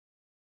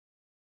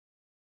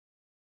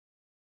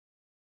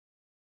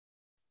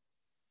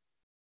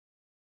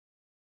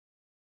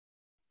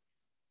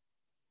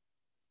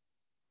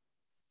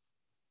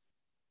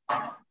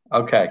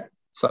Okay,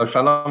 so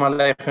Shalom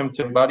Aleichem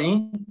to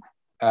everybody.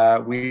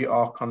 We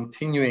are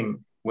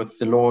continuing with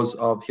the laws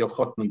of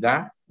Hilchot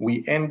Nidah.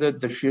 We ended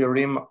the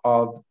shiurim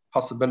of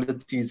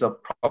possibilities of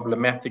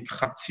problematic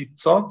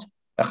chatzitzot,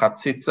 a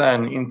chatzitza,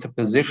 an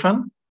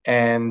interposition,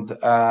 and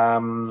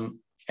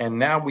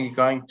now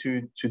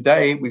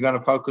today we're going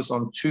to focus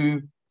on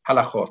two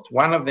halachot.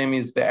 One of them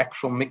is the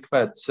actual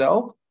mikveh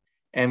itself,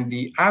 and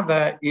the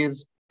other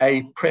is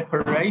a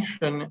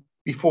preparation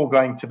before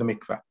going to the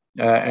mikveh.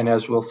 And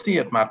as we'll see,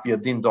 it might be a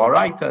din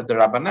d'oraita, the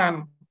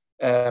rabbanan,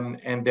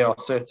 and there are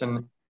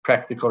certain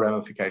practical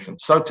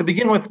ramifications. So to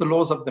begin with the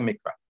laws of the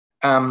mikveh.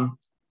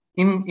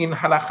 In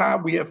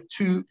halacha, we have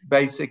two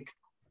basic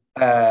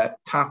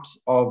types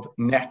of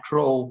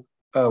natural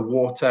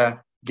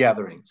water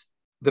gatherings.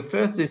 The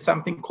first is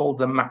something called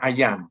the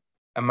ma'ayan.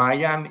 A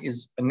ma'ayan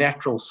is a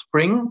natural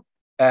spring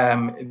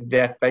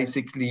that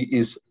basically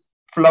is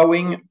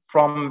flowing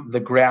from the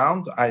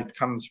ground. It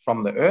comes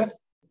from the earth.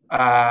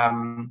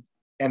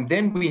 And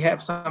then we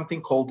have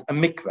something called a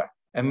mikveh.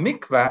 A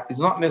mikveh is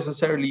not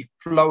necessarily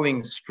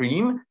flowing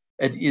stream.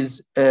 It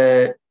is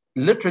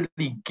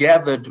literally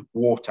gathered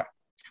water.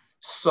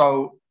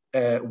 So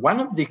one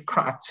of the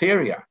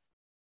criteria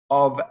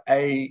of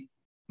a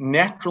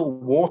natural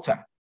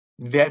water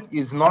that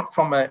is not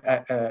from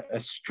a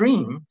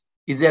stream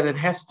is that it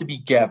has to be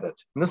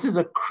gathered. And this is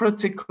a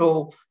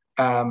critical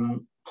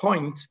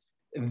point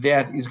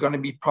that is going to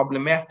be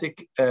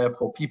problematic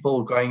for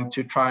people going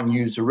to try and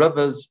use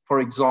rivers, for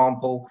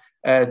example,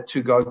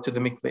 to go to the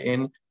mikveh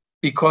in,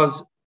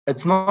 because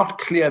it's not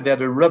clear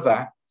that a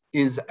river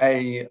is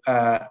a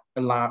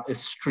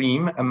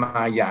stream, a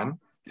ma'ayan,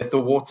 that the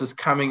water's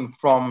coming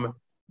from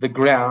the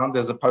ground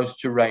as opposed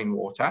to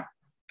rainwater.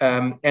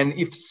 And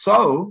if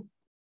so,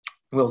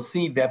 we'll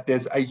see that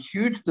there's a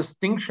huge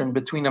distinction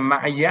between a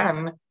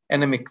ma'ayan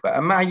and a mikveh.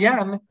 A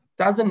ma'ayan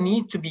doesn't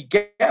need to be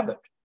gathered.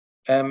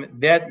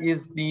 That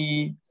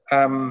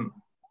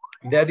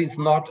is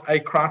not a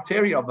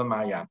criteria of the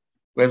ma'ayan.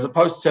 Whereas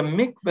opposed to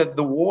mikveh,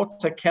 the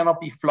water cannot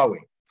be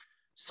flowing.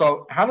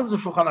 So how does the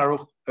Shulchan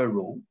Aruch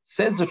rule?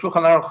 Says the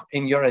Shulchan Aruch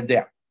in Yoreh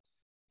De'ah,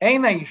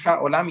 Ein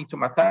ha'isha ola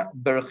mitumata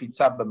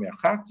berechitza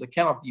b'merchat. There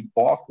cannot be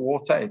bath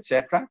water,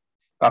 etc.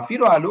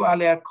 ואפילו עלו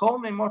עליה כל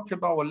מימות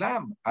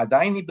שבעולם,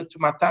 עדיין היא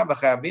בטומאתה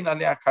וחייבים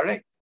עליה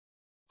כרת.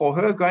 For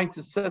her going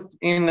to sit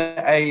in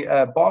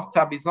a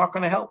bathtub is not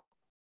going to help.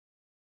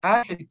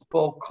 Her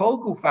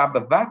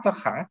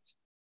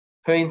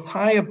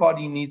entire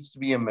body needs to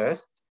be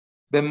immersed.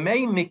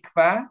 B'mei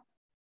mikvah,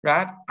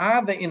 right?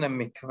 Either in a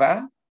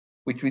mikvah,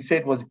 which we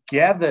said was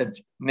gathered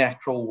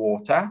natural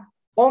water,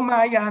 or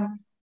ma'ayan,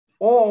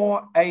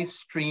 or a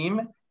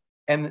stream,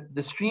 and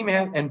the stream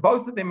and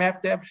both of them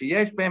have to have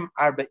sheyesh b'hem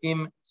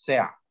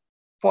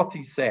 40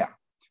 seah,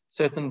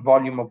 certain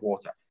volume of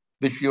water.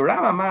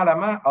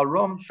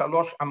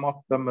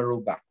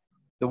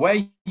 The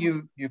way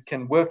you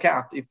can work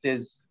out if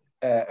there's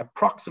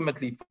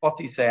approximately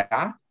 40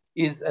 seah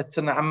is it's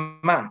an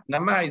amma. An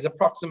amma is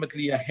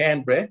approximately a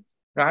handbreadth,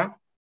 right,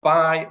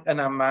 by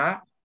an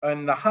amma,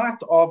 and the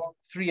height of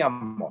 3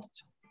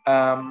 ammot.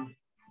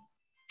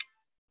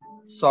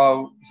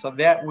 So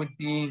that would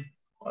be.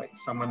 Wait,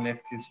 someone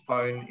left his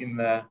phone in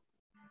the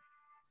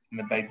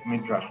Beit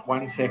Midrash.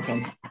 1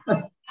 second.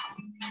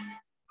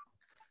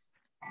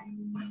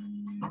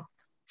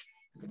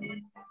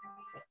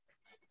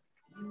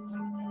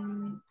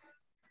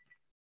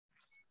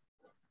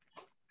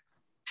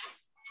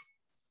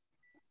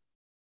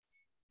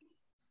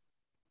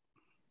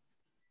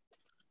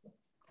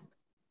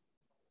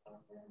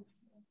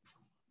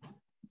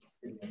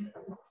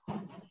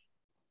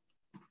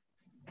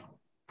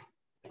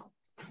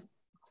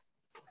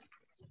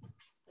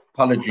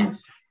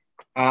 Apologies.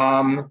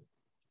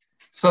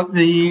 So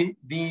the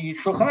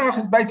Shulchan Aruch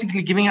is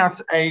basically giving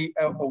us a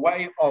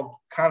way of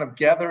kind of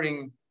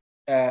gathering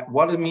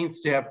what it means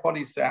to have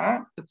 40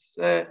 seah. It's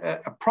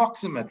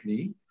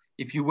approximately,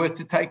 if you were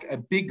to take a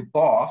big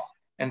bath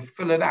and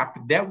fill it up,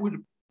 that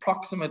would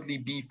approximately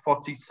be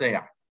 40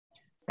 seah,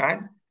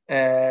 right?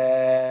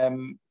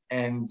 And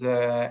then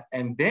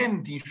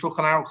the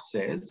Shulchan Aruch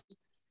says,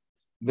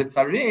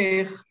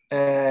 v'tzarich,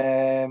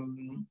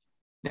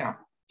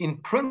 in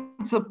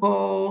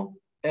principle,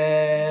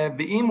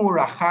 ve'imu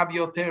rachab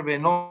yoter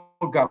ve'no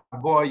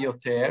gavoa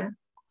yoter,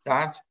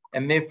 right?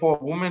 And therefore,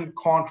 a woman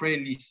can't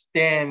really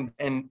stand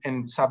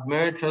and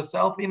submerge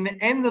herself. In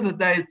the end of the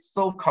day, it's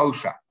still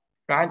kosher,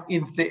 right?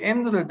 In the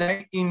end of the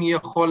day, im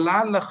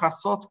yechola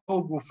lechasot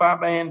kol gufa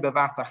b'hen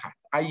bevat achat.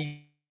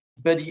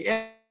 But the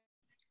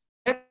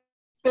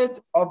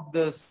effect of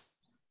this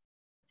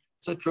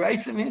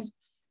situation is,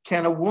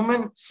 can a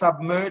woman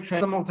submerge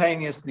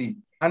simultaneously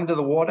under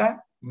the water?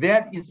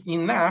 That is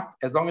enough,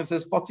 as long as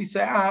there's 40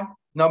 seah,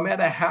 no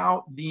matter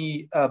how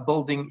the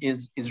building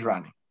is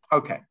running.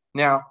 Okay,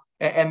 now,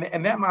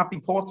 and that might be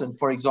important.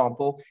 For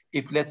example,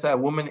 if let's say a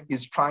woman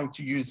is trying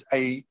to use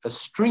a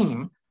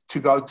stream to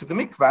go to the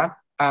mikvah,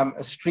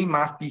 a stream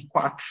might be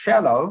quite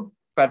shallow,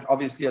 but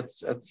obviously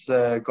it's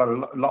got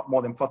a lot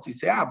more than 40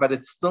 seah, but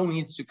it still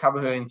needs to cover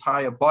her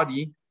entire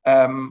body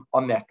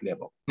on that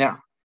level. Now,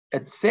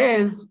 it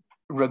says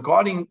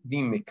regarding the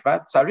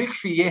mikvah, tzarich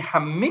sheyeh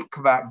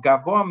hamikvah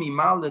gavoa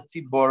mimal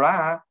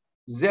letibora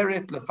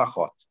zeret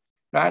lefachot.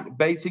 Right?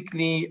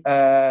 Basically,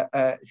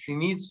 she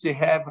needs to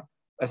have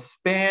a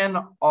span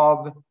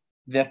of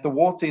that the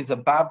water is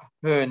above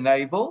her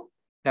navel.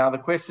 Now the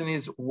question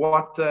is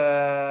what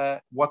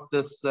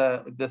this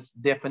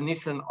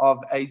definition of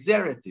a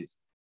zeret is.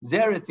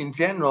 Zeret in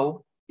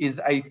general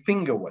is a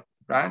finger width,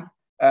 right?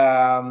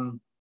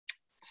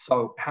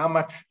 So how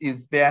much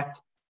is that?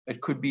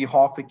 It could be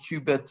half a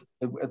cubit.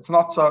 It's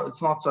not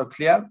so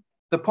clear.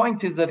 The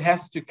point is it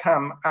has to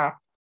come up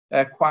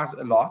quite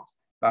a lot.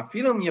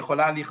 ואפילו אם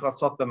יכולה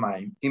לחרצות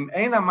במים, אם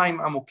אין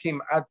המים עמוקים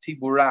עד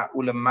טיבורה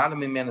ולמעלה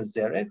ממנה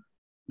זרת,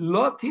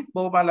 לא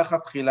תטבול בה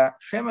לכתחילה,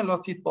 שמא לא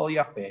תטבול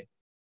יפה.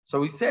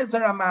 So he says,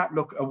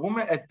 look, a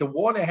woman, the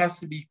water has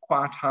to be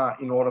quite high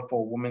in order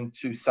for a woman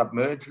to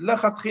submerge.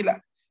 Lechatchila.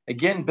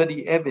 Again,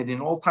 Bidi Evid, in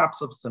all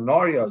types of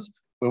scenarios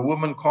where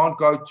women can't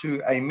go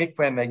to a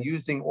mikveh and they're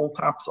using all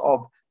types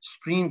of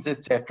streams,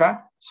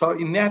 etc. So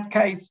in that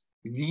case,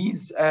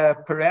 these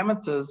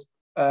parameters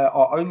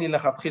are only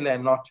lechatchila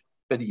and not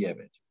Bidi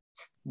Evid.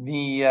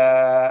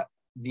 The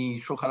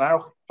Shulchan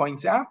Aruch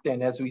points out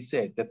then, as we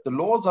said, that the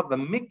laws of the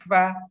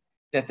mikveh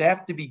that they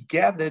have to be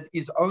gathered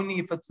is only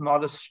if it's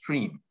not a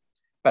stream.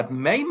 But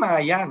Mei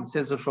Ma'ayan,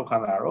 says the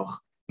Shulchan Aruch,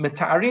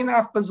 Metarin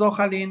af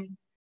bezochalin,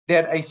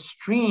 that a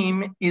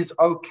stream is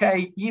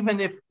okay even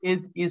if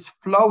it is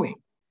flowing.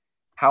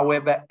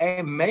 However,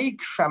 a Mei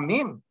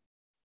Kshamim,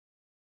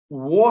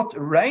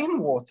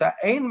 rainwater,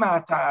 ein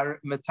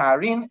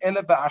metarin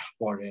ele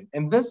be'ashborin.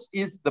 And this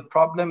is the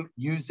problem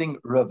using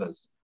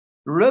rivers.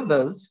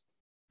 Rivers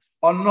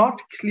are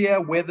not clear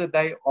whether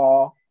they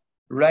are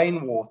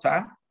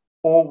rainwater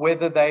or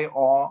whether they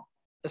are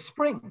a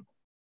spring.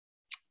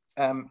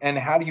 And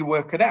how do you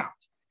work it out?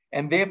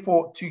 And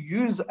therefore, to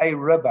use a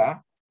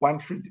river, one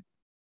should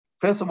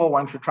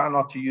try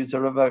not to use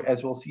a river.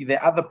 As we'll see,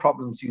 there are other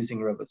problems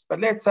using rivers. But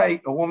let's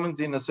say a woman's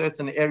in a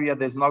certain area,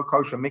 there's no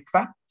kosher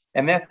mikvah,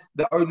 and that's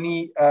the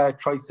only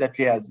choice that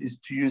she has is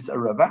to use a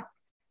river.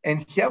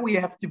 And here we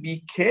have to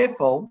be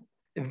careful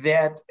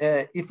that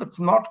if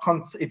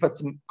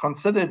it's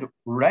considered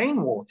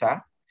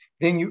rainwater,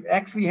 then you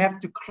actually have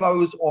to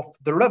close off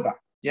the river.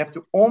 You have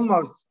to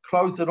almost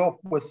close it off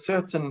with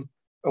certain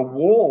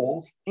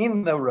walls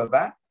in the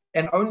river,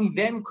 and only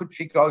then could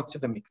she go to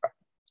the mikveh.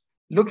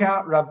 Look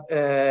how Rav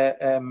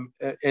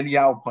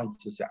Eliyahu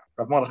points this out.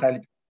 Rav Mordechai,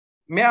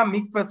 mea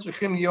mikveh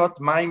tzrichim liot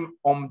mayim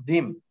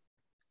omdim,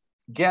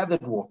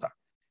 gathered water.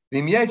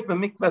 V'im yesh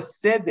b'mikveh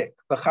sedek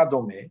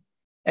v'chadomeh,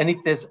 and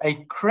if there's a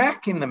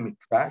crack in the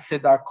mikveh,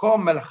 shedarko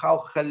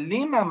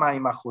melchalchalim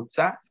hamayim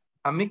achutza,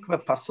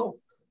 hamikveh pasul.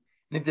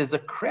 And if there's a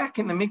crack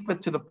in the mikveh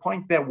to the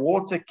point that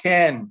water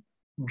can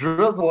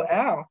drizzle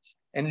out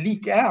and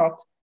leak out,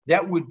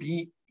 that would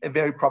be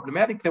very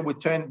problematic. That would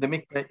turn the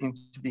mikveh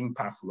into being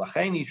pasul.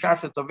 Lachein isha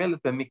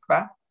shetovelet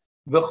b'mikveh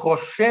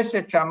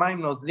v'chosheshet shamayim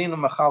nozlin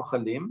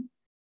u'mechalchalim.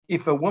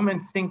 If a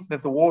woman thinks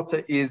that the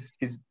water is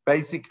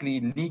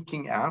basically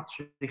leaking out,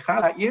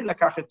 shechal ha'ir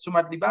lekach et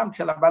tzumat libam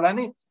shel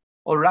habalanit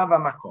or Rava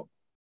Makom.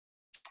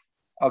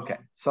 Okay,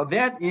 so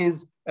that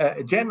is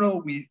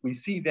general. We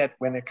see that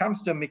when it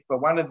comes to a mikveh,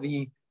 one of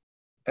the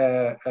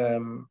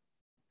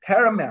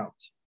paramount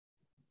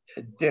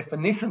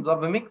definitions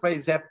of a mikveh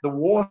is that the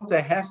water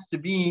has to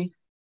be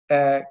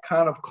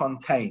kind of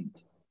contained.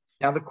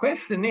 Now the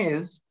question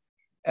is,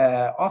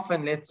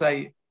 often let's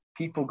say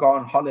people go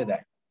on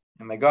holiday,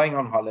 and they're going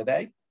on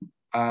holiday.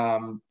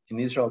 In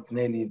Israel, it's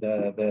nearly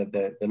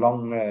the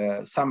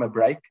long summer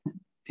break.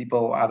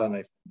 People, I don't know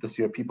if this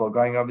year people are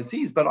going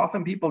overseas, but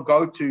often people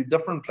go to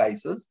different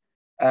places,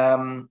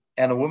 and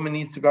a woman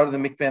needs to go to the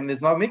mikveh, and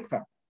there's no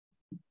mikveh.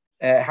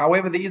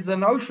 However, there is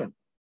an ocean.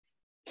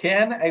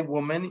 Can a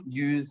woman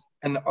use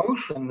an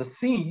ocean, the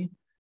sea,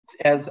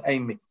 as a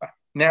mikveh?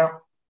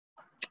 Now,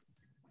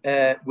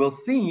 we'll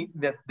see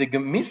that the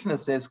Mishnah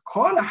says,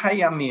 Kol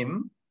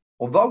hayamim,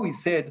 although we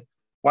said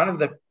one of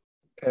the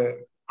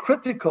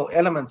critical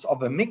elements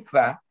of a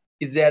mikveh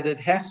is that it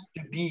has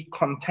to be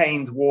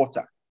contained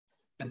water.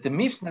 But the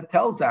Mishnah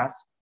tells us,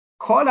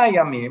 Kol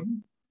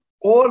hayamim,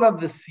 all of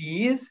the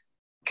seas,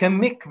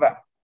 kemikveh,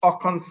 are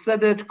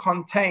considered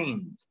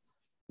contained.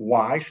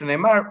 Why?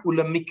 Shneimar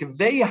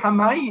ulemikvei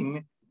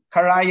hamayim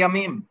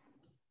karayamim.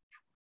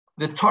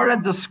 The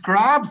Torah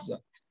describes it,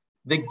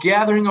 the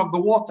gathering of the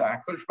water.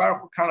 HaKadosh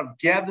Baruch Hu kind of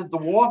gathered the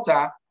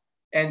water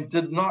and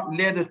did not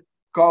let it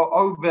go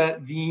over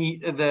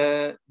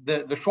the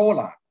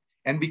shoreline.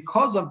 And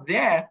because of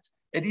that,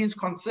 it is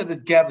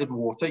considered gathered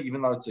water,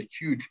 even though it's a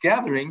huge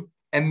gathering,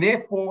 and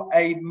therefore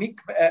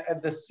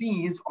the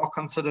seas are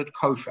considered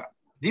kosher.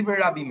 Divrei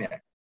Rabbi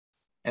Meir.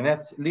 And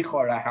that's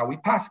lichora how we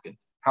paskin.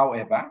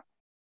 However,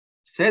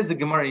 says the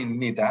Gemara in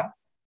Nida,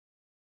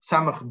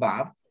 Samach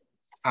Bab,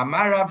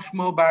 Amar Rav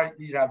Shmuel bar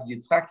Rav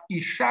Yitzchak,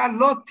 Isha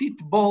lo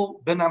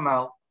titbol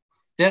benamal,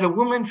 that a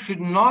woman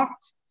should not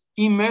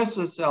immerse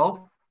herself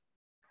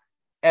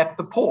at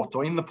the port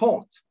or in the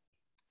port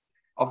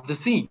of the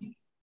sea.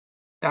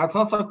 Now it's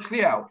not so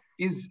clear.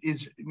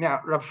 is now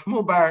Rav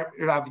Shmuel bar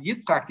Rav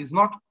Yitzchak is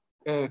not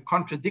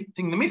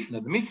contradicting the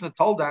Mishnah. The Mishnah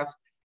told us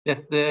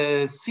that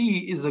the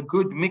sea is a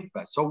good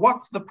mikveh. So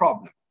what's the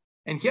problem?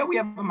 And here we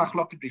have a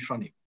machloket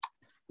rishonim.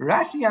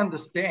 Rashi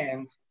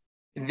understands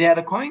that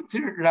according to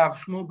Rav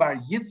Shmuel bar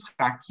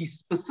Yitzchak, he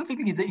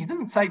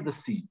didn't say the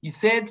sea. He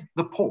said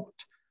the port.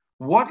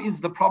 What is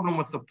the problem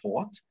with the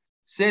port?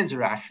 Says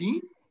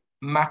Rashi,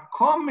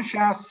 makom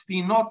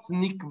shasfinot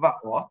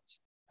nikvaot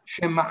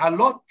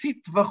shema'alot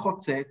tit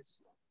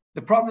v'chotzetz.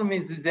 The problem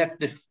is that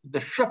the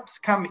ships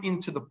come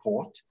into the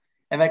port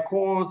and they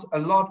cause a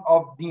lot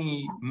of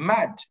the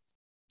mud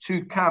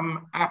to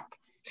come up,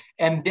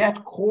 and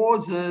that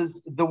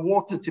causes the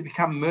water to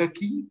become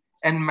murky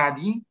and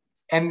muddy,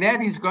 and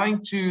that is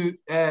going to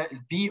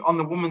be on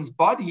the woman's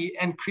body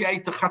and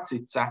create a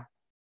chatzitza.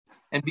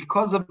 And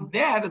because of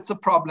that, it's a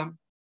problem.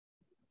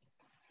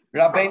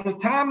 Rabbeinu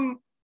Tam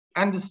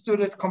understood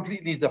it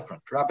completely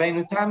different.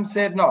 Rabbeinu Tam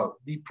said, no,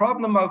 the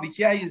problem over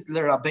here is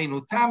le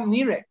Rabbeinu Tam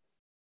nire.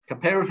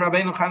 Kaperish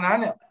Rabbeinu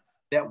Chananel.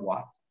 That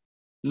what?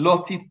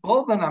 Lotit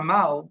boldan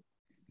amal.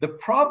 The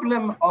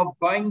problem of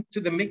going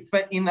to the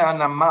mikveh in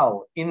an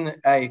amal, in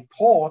a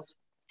port,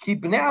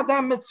 kibnei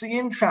adam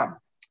mitziyin sham.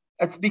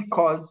 It's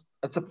because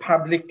it's a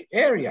public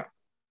area.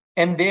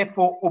 And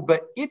therefore,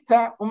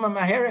 ube'ita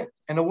umamaheret.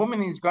 And a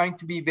woman is going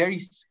to be very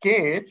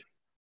scared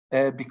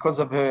because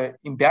of her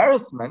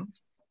embarrassment.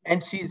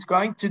 And she's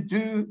going to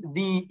do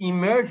the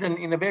immersion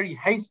in a very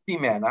hasty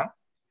manner.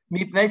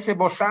 People are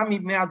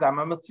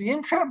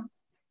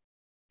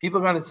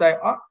going to say,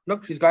 oh,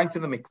 look, she's going to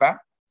the mikveh.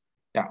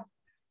 Yeah.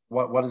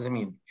 What does it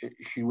mean?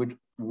 She would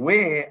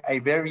wear a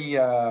very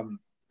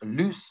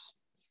loose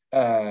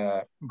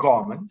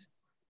garment,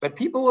 but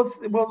people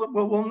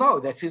will know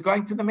that she's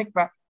going to the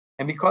mikveh.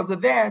 And because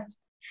of that,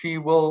 she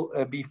will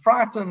be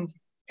frightened,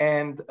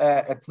 and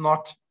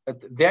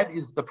that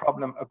is the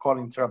problem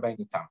according to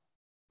Rabbeinu Tam.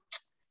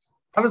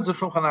 How does the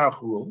Shulchan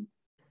Aruch rule?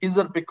 Is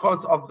it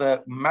because of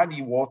the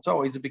muddy water,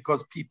 or is it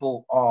because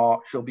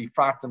she'll be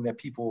frightened that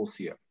people will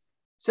see her?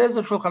 Says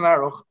the Shulchan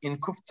Aruch in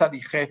Kuf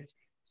Tzadichet,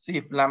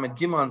 Sif Lamed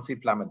Gimel and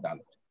Sif Lamed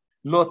Dalet.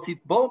 Lo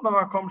titbol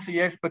b'makom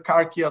sheyesh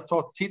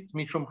bekarkiyato tit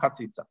mishum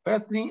chatzitza.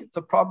 Firstly, it's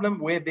a problem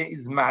where there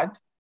is mud,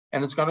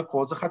 and it's going to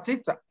cause a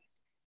chatzitza.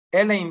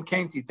 Ele im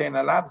kein titen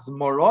alav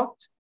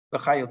zmorot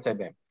v'chayotze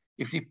bem.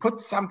 If she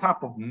puts some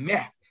type of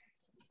mat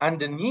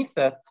underneath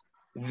it,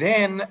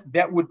 then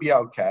that would be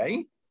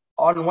okay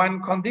on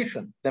one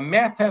condition. The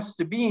mat has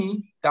to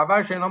be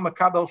davar she'eno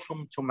makabel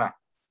shum tumah.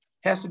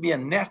 Has to be a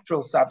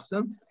natural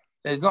substance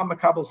that is not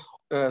makabel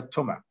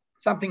tumah.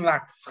 Something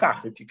like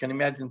schach, if you can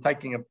imagine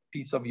taking a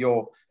piece of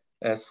your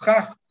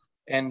schach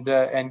and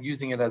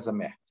using it as a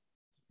mat.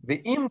 The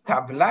im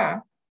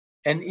tavla,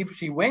 and if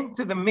she went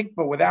to the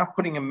mikveh without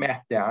putting a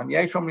mat down,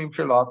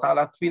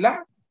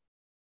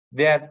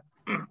 that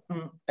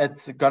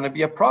it's going to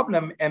be a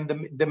problem, and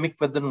the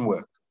mikveh didn't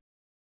work.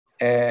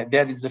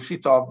 That is the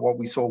shita of what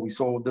we saw. We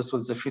saw this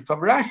was the shita of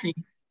Rashi,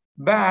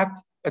 but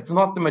it's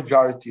not the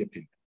majority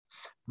opinion.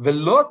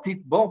 Then the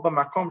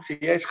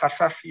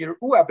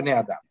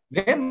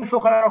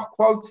Shulchan Aruch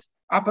quotes,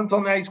 up until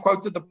now he's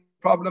quoted the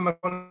problem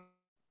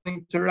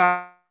according to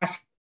Rashi.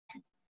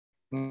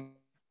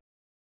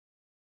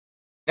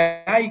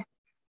 Now he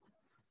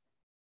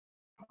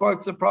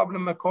quotes the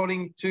problem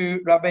according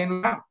to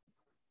Rabbeinu Tam.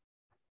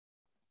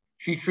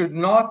 She should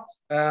not,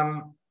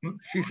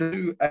 she should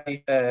do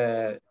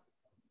a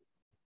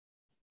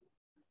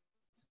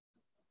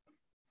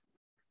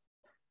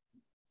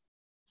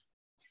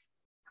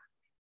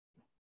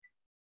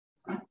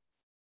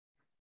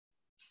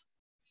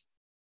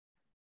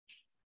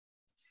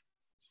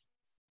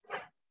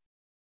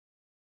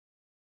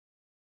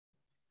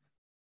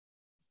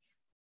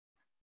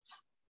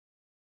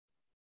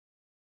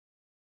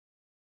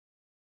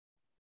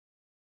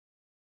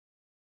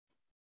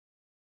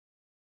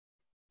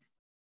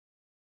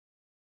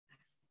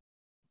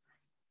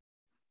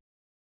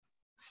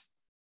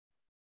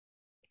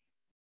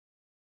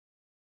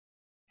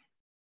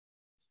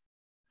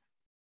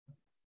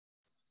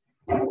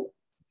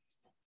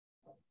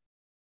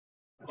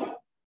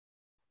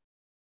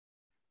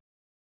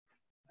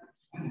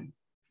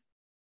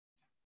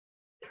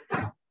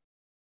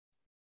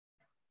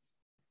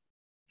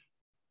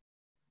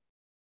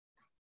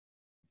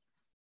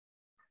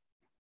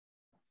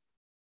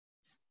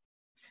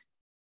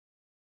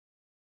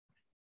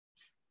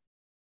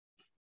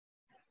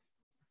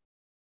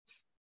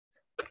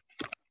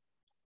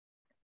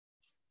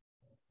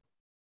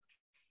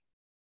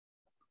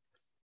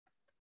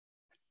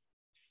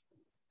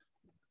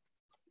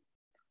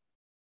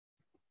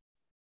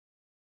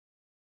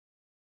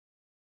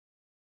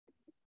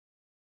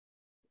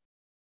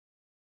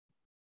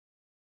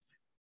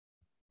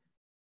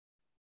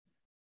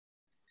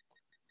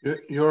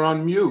You're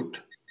on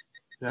mute.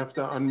 You have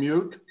to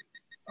unmute.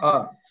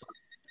 Oh,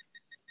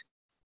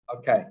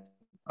 okay.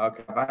 I've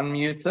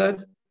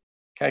unmuted.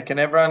 Okay, can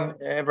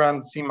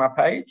everyone see my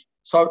page?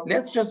 So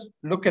let's just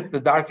look at the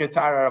Darkei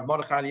Tahara of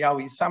Mordechai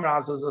Eliyahu. He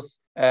summarizes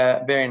this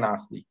very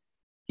nicely.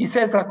 He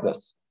says like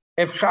this: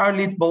 Efshar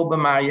litbol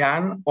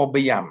b'ma'yan or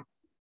b'yam.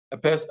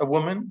 A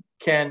woman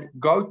can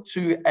go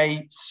to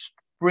a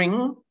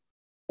spring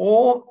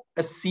or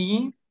a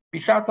sea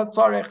bishat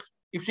hatzorech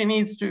if she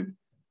needs to.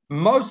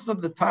 Most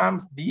of the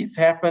times, these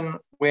happen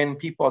when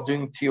people are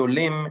doing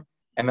tiolim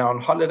and they're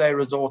on holiday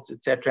resorts,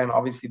 etc. And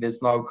obviously,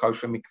 there's no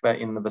kosher mikveh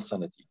in the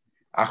vicinity.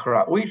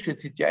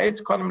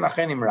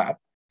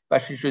 But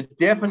she should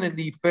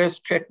definitely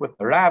first check with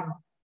the Rab.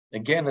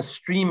 Again, a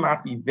stream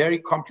might be very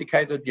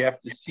complicated. You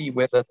have to see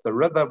whether it's a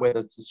river, whether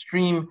it's a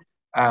stream,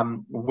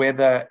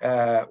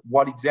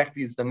 what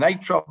exactly is the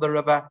nature of the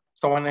river.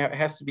 So one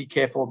has to be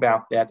careful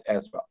about that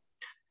as well.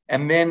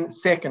 And then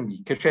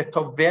secondly,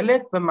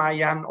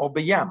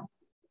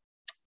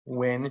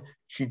 when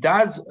she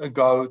does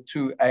go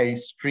to a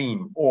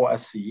stream or a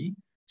sea,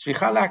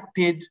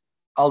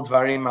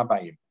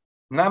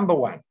 number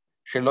one,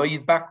 we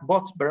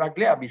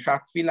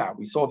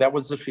saw that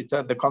was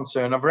the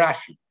concern of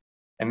Rashi.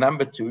 And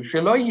number two, she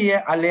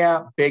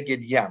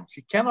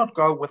cannot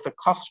go with a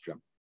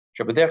costume.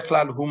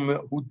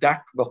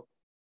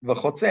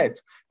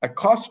 A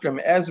costume,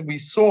 as we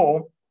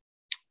saw,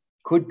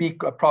 could be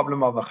a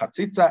problem of a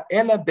chatzitza.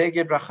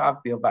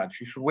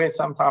 She should wear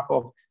some type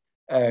of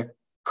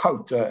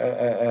coat,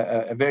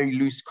 a very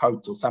loose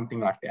coat or something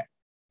like that.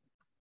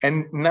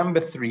 And number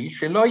three, she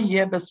should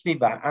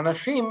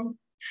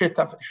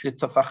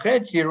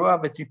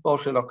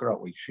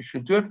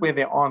do it where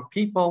there aren't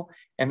people,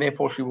 and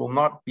therefore she will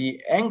not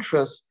be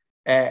anxious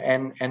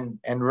and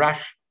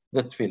rush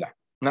the tefillah.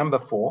 Number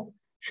four,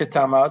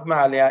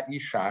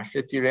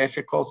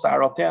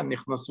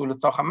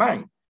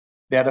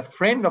 that a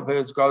friend of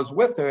hers goes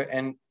with her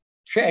and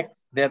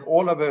checks that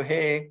all of her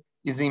hair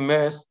is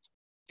immersed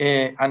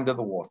under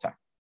the water.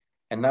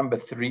 And number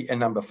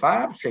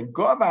five,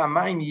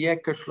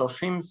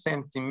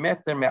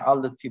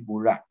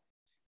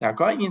 now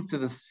going into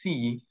the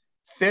sea,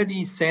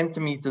 30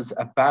 centimeters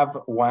above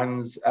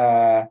one's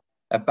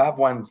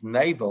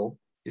navel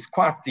is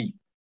quite deep.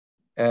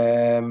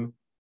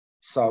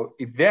 So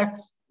if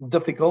that's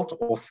difficult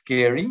or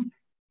scary,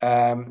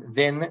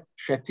 then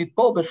she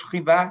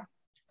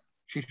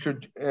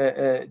should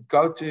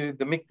go to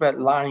the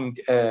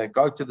mikveh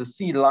go to the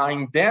sea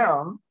lying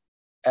down,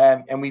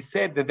 and we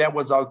said that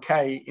was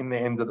okay in the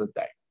end of the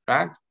day,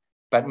 right?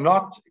 But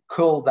not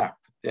curled up.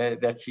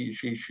 That she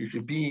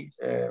should be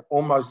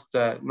almost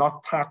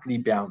not tightly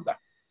bound up.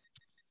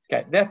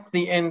 Okay, that's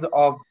the end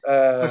of.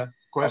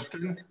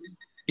 Question?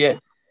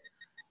 Yes.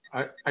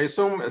 I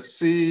assume a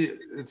sea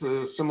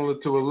is similar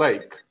to a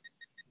lake,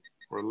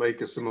 or a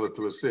lake is similar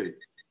to a sea.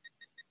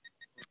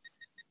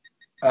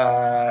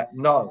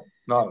 No.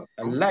 A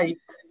lake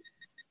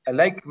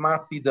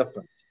might be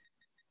different.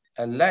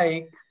 A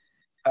lake,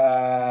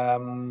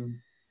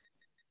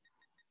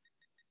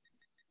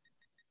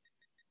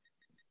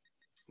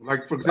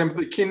 like for example,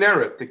 the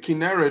Kinneret. The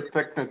Kinneret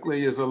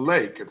technically is a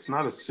lake. It's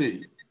not a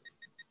sea.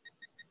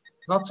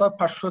 Not so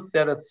pashut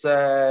that it's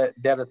a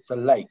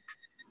lake.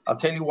 I'll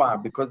tell you why.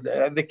 Because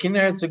the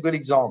Kinneret's a good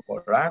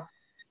example, right?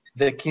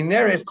 The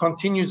Kinneret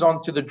continues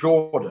on to the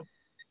Jordan,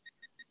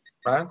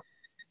 right?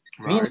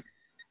 Right.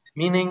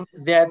 Meaning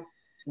that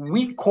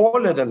we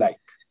call it a lake,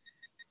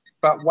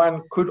 but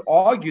one could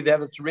argue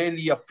that it's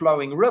really a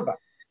flowing river.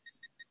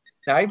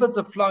 Now, if it's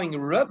a flowing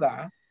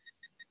river,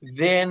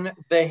 then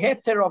the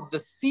heter of the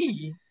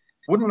sea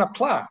wouldn't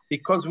apply,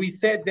 because we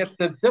said that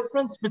the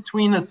difference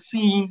between a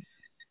sea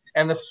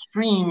and a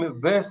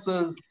stream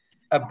versus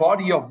a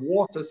body of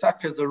water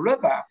such as a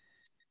river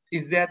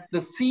is that the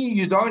sea,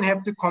 you don't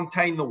have to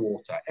contain the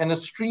water, and a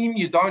stream,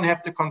 you don't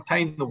have to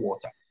contain the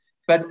water.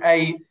 But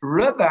a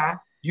river,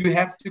 you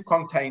have to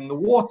contain the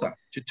water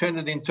to turn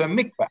it into a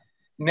mikveh.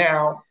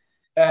 Now,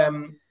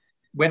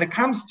 when it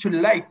comes to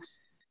lakes,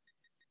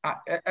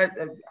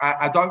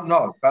 I don't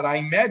know, but I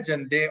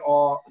imagine there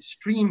are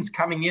streams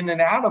coming in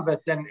and out of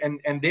it,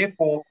 and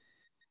therefore,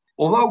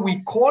 although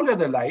we call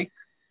it a lake,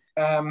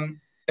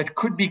 it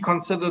could be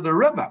considered a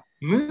river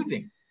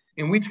moving,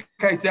 in which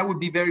case that would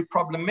be very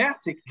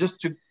problematic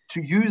just to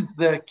use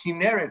the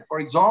Kinneret, for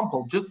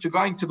example, just to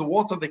go into the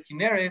water of the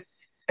Kinneret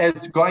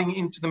as going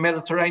into the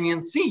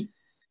Mediterranean Sea.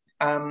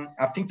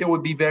 I think that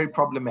would be very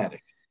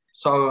problematic.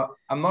 So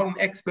I'm not an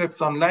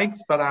expert on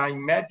lakes, but I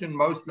imagine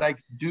most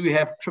lakes do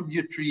have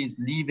tributaries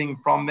leaving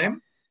from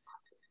them.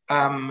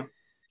 I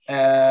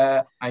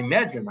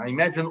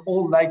imagine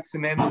all lakes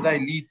in the end of the day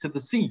lead to the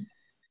sea.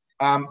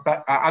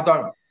 But I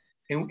don't know.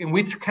 In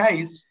which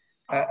case,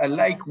 a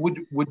lake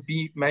would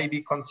be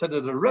maybe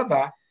considered a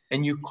river,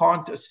 and you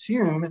can't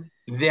assume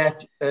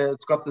that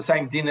it's got the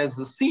same din as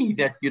the sea,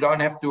 that you don't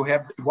have to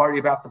worry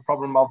about the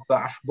problem of the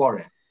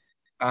ashboren.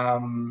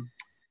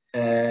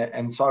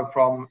 And so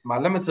from my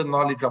limited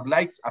knowledge of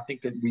lakes, I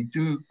think that we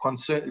do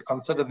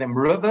consider them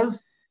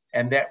rivers,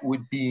 and that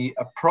would be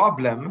a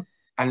problem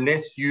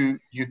unless you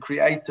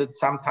created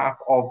some type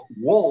of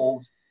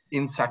walls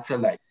in such a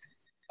lake.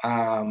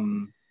 I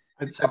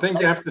think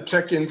you have to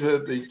check into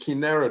the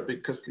Kinneret,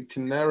 because the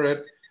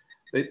Kinneret,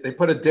 they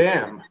put a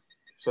dam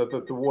so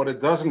that the water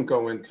doesn't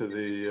go into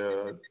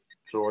the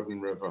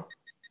Jordan River.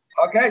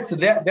 Okay, so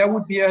that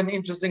would be an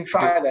interesting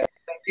shaila.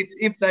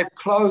 If they've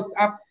closed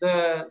up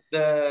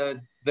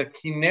the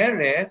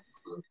Kinneret,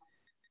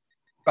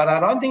 but I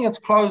don't think it's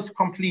closed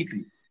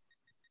completely.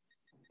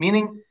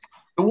 Meaning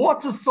the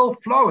water's still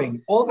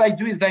flowing. All they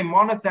do is they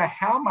monitor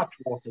how much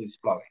water is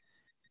flowing.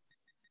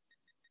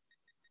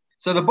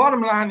 So the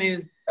bottom line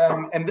is,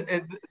 and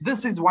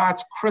this is why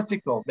it's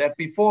critical that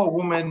before a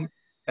woman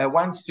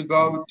wants to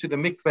go to the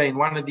mikveh in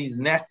one of these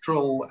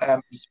natural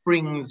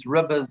springs,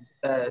 rivers,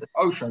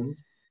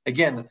 oceans,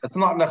 again, it's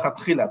not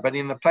lechatchila, but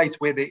in the place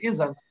where there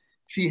isn't,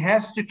 she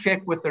has to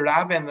check with the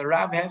Rav, and the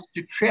Rav has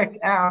to check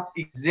out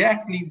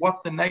exactly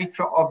what the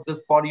nature of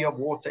this body of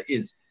water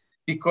is.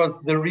 Because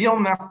the real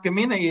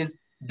nafkamina is,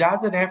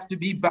 does it have to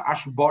be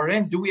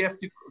ba'ashboren? Do we have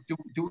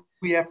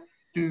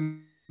to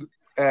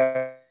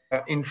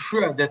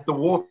ensure that the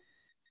water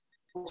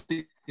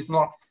is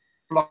not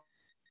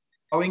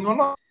flowing or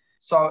not?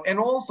 So, and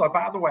also,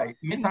 by the way,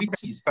 many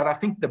seas, but I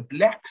think the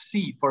Black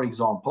Sea, for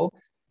example,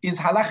 is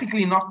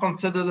halachically not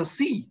considered a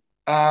sea.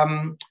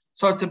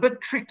 So it's a bit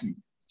tricky.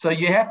 So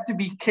you have to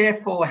be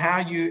careful how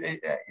you,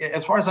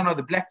 as far as I know,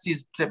 the Black Sea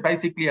is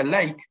basically a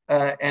lake,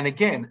 and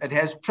again, it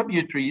has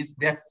tributaries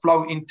that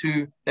flow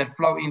into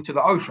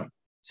the ocean.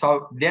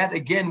 So that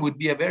again would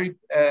be a very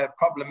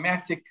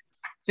problematic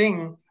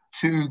thing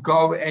to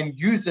go and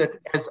use it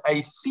as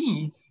a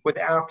sea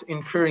without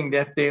ensuring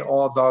that there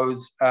are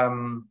those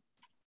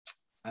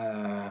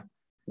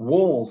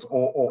walls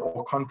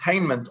or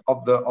containment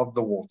of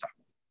the water.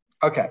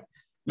 Okay,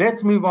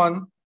 let's move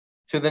on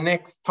to the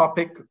next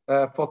topic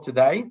for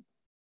today.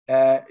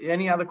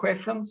 Any other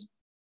questions?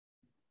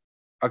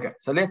 Okay,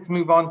 so let's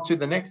move on to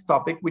the next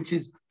topic, which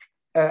is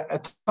a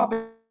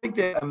topic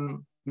that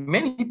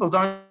many people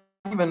don't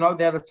even know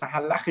that it's a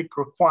halachic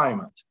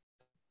requirement.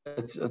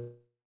 It's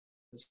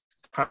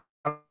kind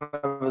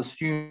of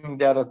assumed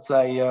that it's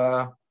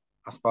a,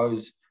 I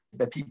suppose,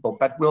 the people,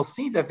 but we'll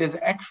see that there's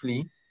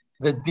actually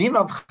the din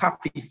of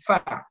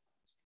chafifa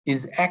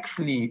is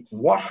actually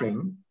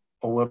washing,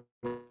 or we'll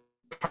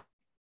try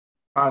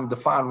and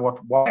define what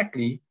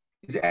exactly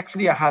is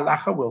actually a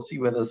halacha. We'll see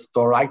whether it's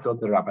Doraita or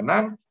the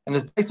Rabbanan, and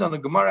it's based on the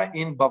Gemara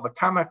in Bava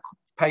Kama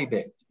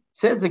Peibet.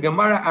 Says the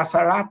Gemara,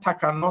 Asara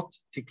Takanot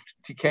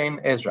Tikein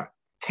Ezra.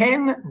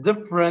 10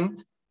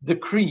 different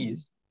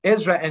decrees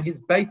Ezra and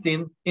his Beit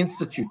Din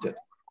instituted.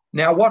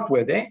 Now, what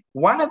were they?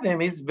 One of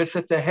them is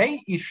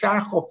V'shetehei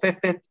isha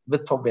chofefet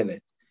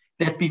v'tovelet.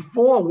 That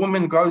before a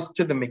woman goes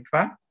to the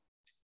mikvah,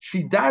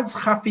 she does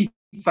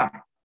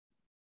chafifa.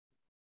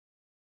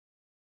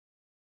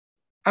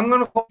 I'm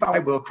going to call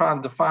it, we'll try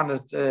and define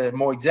it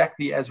more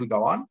exactly as we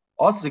go on.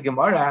 Also,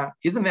 Gemara,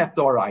 isn't that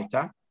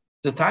Doraita?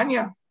 The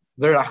Tanya,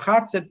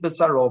 v'rachatzet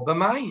b'saro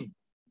b'mayim.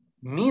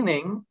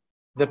 Meaning,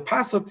 the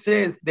pasuk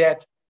says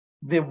that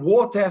the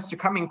water has to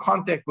come in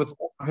contact with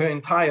her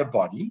entire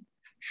body.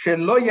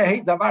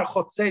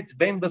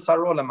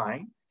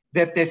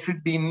 That there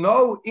should be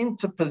no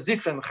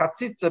interposition,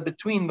 chatzitza,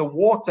 between the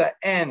water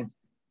and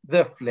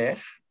the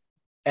flesh.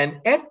 And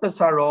et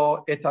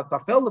basaro, et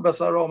atafel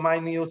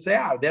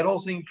basaro, that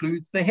also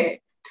includes the hair.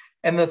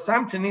 And the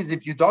assumption is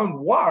if you don't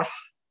wash,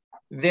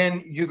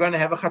 then you're going to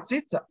have a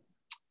chatzitza.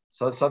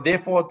 So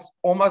therefore, it's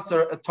almost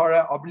a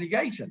Torah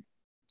obligation.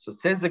 So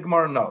says the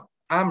Gemara, no.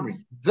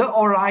 Amri,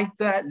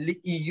 deoraita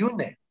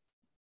li'iyune,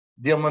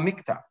 dilma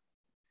mikta.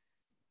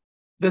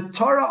 The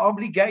Torah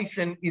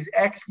obligation is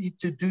actually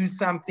to do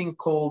something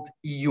called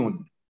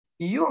iyun.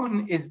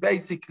 Iyun is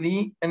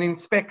basically an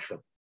inspection.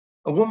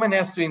 A woman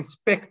has to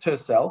inspect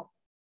herself,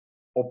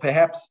 or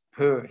perhaps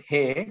her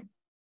hair,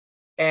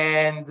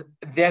 and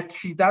that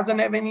she doesn't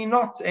have any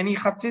knots, any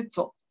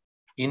chatzitzot.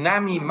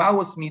 Inami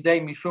maus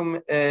midei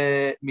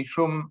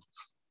mishum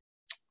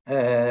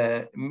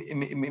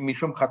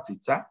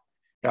chatzitza,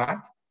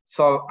 right?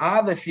 So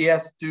either she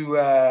has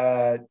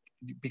to,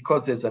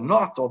 because there's a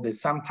knot or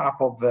there's some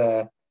type of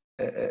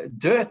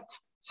dirt,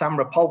 some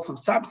repulsive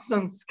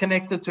substance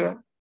connected to it.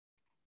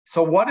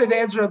 So what did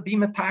Ezra be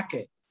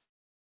matake?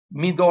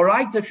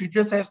 Midoraita, she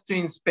just has to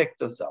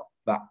inspect herself.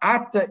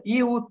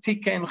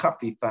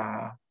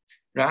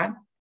 Right?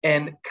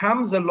 And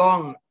comes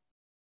along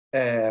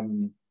Ezra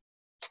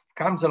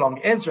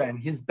and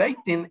his Beit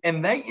Din,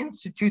 and they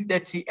institute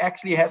that she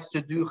actually has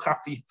to do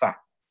chafifa.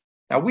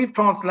 Now we've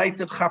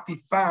translated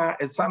chafifa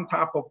as some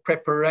type of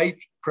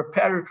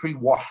preparatory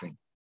washing.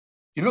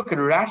 You look at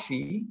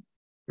Rashi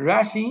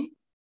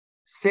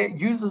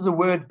uses the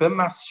word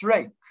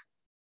b'masreik,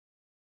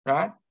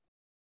 right?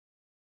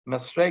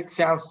 Masreik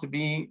sounds to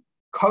be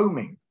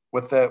combing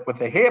with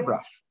a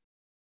hairbrush.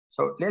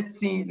 So let's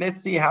see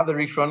how the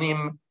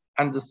Rishonim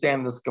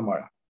understand this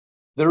Gemara.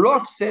 The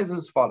Rosh says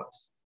as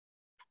follows: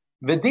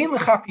 V'din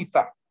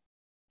chafifa,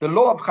 the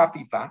law of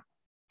chafifa,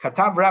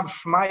 katav Rav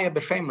Shmaya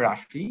b'shem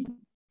Rashi,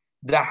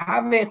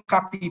 dehave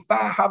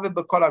chafifa have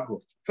b'kol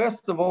haguf.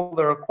 First of all,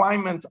 the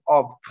requirement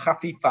of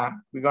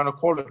chafifa, we're going to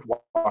call it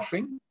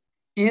washing,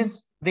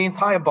 is the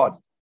entire body.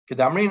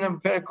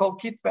 Kedamrin perikol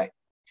kitvei.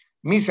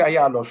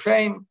 Mishaya lo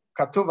shem,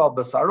 katuv al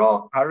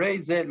basaro,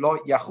 harei ze lo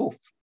yachuf.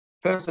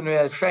 Person who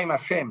has shem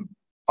Hashem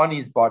on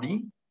his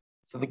body,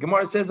 So the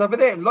Gemara says over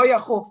there, lo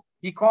yachuf,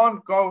 he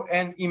can't go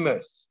and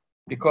immerse,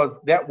 because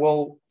that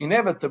will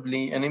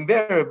inevitably and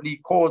invariably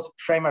cause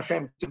Shem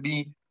Hashem to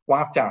be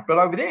wiped out. But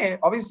over there,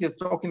 obviously, it's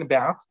talking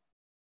about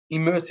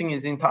immersing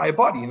his entire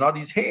body, not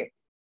his hair.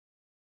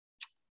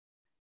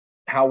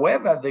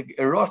 However, the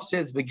Rosh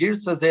says the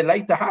girsa ze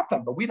leita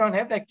hatam, but we don't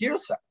have that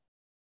girsa.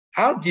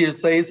 Our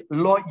girsa is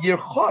lo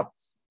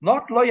yirchotz,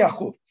 not lo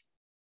yachuf.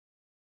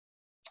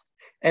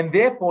 And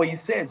therefore, he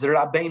says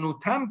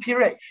Rabbeinu Tam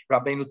piresh.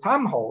 Rabbeinu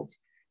Tam holds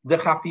the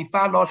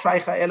chafifa lo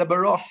shaycha ela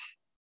barosh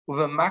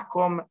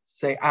uvemakom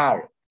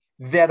se'ar.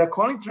 That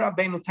according to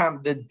Rabbeinu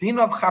Tam, the din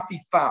of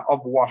chafifa,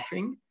 of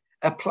washing,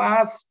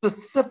 applies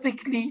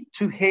specifically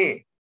to hair,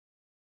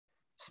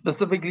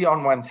 specifically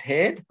on one's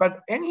head,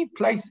 but any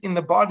place in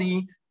the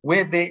body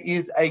where there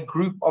is a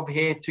group of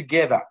hair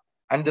together,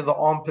 under the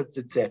armpits,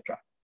 etc.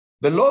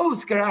 And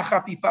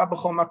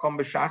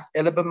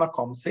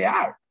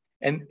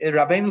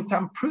Rabbeinu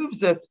Tam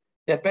proves it,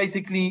 that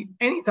basically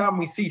anytime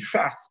we see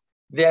shas,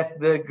 that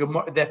the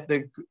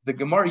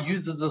Gemara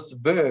uses this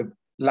verb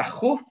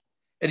lachuf,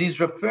 it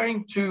is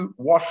referring to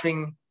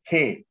washing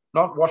hair,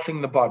 not washing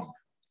the body.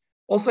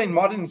 Also in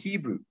modern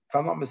Hebrew, if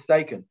I'm not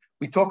mistaken,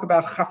 we talk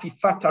about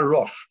chafifat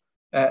harosh,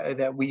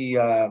 that we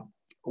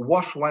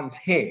wash one's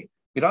hair.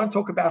 We don't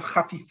talk about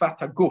chafifat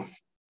haguf,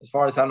 as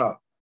far as I know.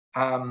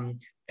 And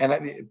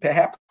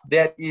perhaps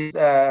that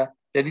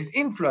is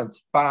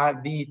influenced by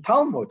the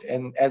Talmud.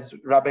 And as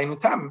Rabbeinu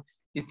Tam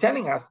is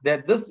telling us,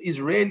 that this is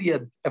really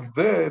a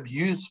verb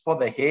used for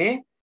the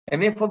hair,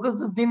 and therefore this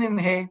is a din in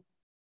hair.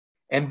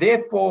 And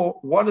therefore,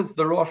 what does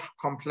the Rosh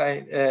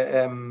conclude?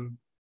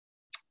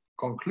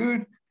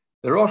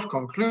 The Rosh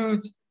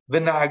concludes,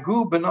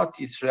 V'na'agu benot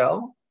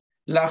Yisrael,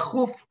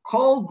 lachuf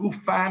kol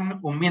gufan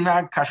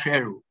uminag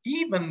kasheru.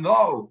 Even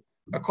though,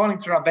 according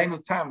to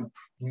Rabbeinu Tam,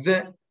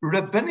 the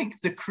rabbinic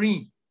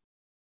decree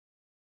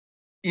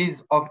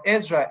of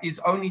Ezra is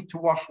only to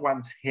wash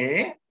one's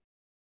hair,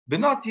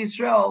 benot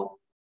Yisrael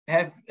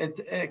have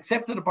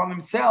accepted upon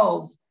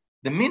themselves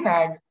the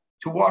minhag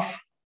to wash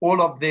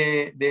all of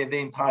their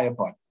entire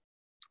body,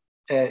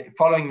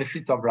 following the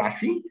shit of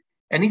Rashi.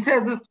 And he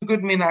says it's a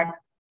good minhag.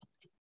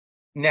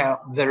 Now,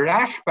 the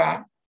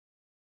Rashba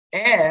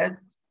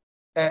adds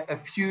a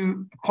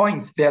few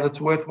points that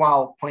it's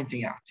worthwhile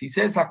pointing out. He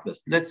says like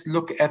this. Let's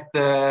look at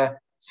the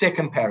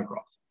second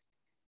paragraph.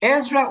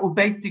 Ezra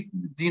ubeit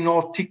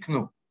dinor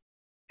tiknu.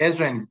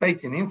 Ezra and his Beit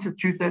Din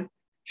instituted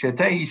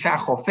shetei isha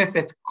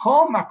chofefet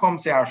kol makom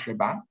se'ar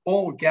sheba,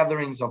 all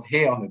gatherings of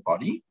hair on the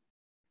body,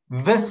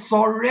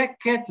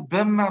 v'soreket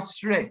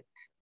b'masrek,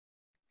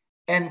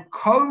 and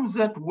combs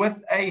it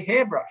with a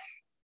hairbrush,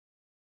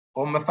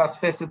 or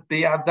mefasfeset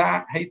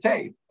biyada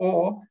heitev,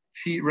 or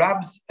she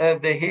rubs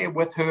the hair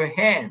with her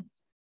hand.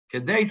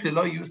 Kedei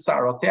shelo yu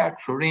sarotea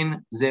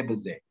kshurin ze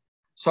b'zeh.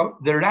 So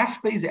the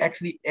Rashba is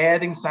actually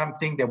adding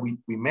something that we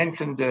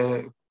mentioned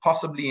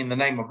possibly in the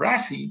name of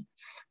Rashi.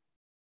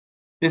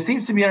 There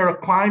seems to be a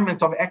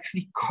requirement of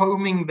actually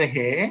combing the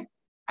hair,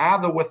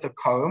 either with a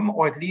comb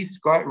or at least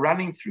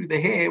running through the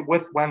hair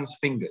with one's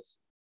fingers.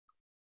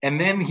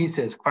 And then he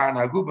says,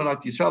 now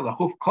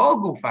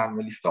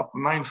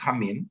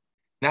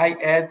he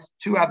adds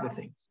two other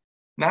things.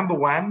 Number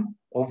one,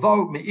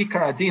 although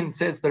Me'ikar Adin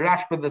says the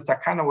Rashba, the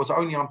Takana, was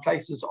only on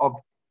places of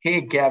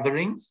hair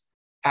gatherings,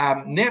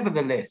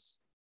 nevertheless,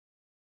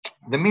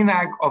 the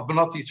minhag of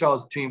Benot Yisrael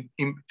is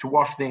to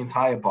wash the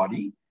entire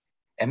body.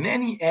 And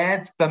then he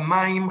adds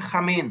b'mayim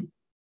chamin,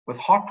 with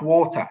hot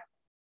water.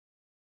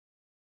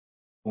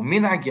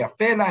 U'minhag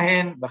yafeh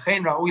lahen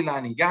v'chein ra'ui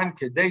la'anigan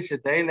kedei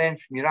shetei lehen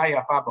shmira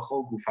yafa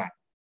b'chol gufan.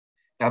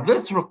 Now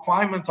this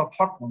requirement of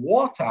hot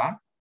water,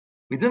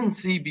 we didn't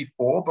see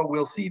before, but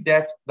we'll see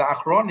that the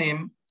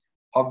Achronim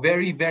are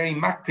very, very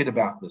makpid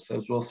about this,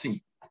 as we'll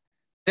see.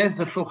 There's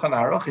the Shulchan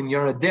Aruch in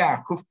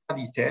Yerodea Kuf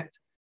Tet,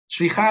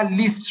 Shricha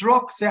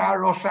lisrok se'ar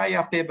rosha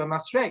yafeh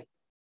b'masrei.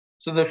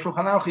 So the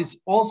Shulchan Aruch is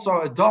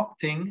also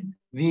adopting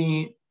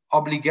the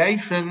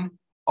obligation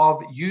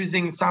of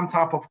using some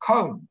type of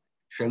comb.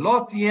 And a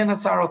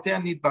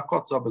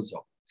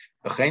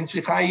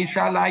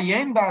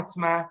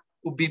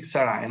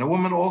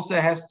woman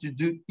also has to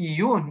do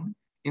iyun,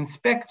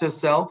 inspect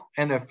herself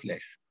and her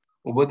flesh.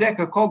 And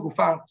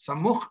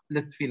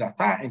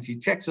she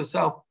checks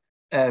herself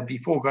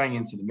before going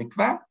into the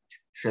mikvah.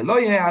 That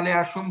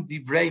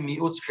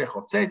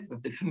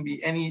there shouldn't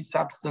be any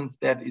substance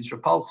that is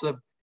repulsive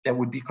that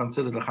would be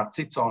considered a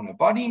chatzitza on her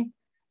body.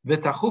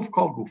 V'tachuf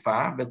kol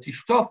gufa,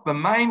 v'tishtof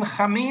b'mayim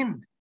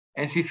chamin,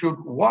 and she should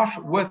wash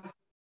with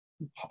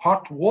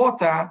hot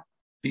water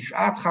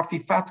b'shat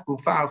chafifat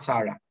gufa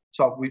sara.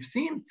 So we've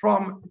seen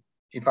from,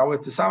 if I were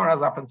to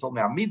summarize up until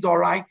now,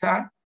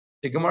 midoraita,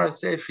 the Gemara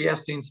says she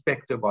has to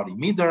inspect her body.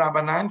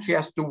 Midorabanan, she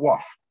has to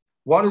wash.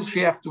 What does she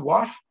have to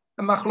wash?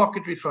 A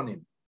machloket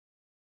rishonim.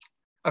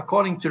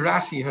 According to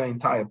Rashi, her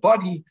entire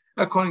body.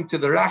 According to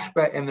the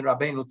Rashba and the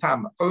Rabbeinu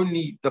Tam,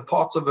 only the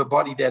parts of her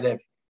body that have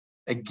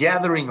a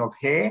gathering of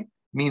hair,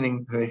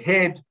 meaning her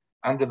head,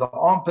 under the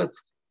armpits,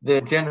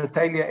 the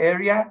genitalia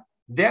area,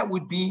 that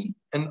would be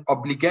an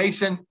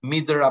obligation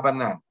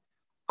midirabanan.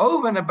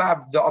 over and above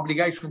the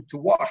obligation to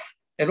wash,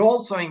 it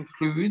also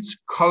includes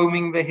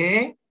combing the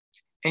hair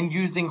and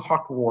using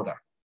hot water,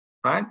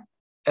 right?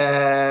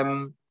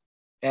 And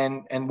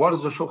what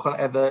does the Shulchan,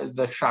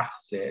 the Shach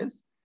says?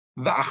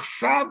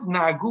 V'achshav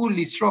na'agu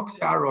lisrok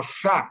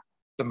le'arosha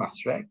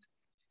b'masrek,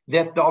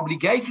 that the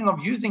obligation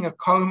of using a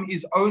comb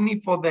is only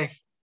for the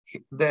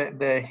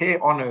hair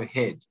on her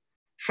head.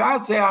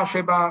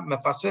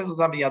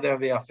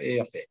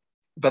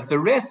 But the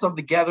rest of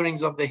the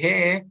gatherings of the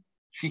hair,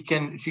 she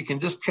can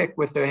just check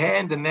with her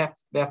hand, and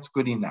that's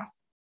good enough.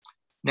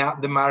 Now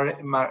the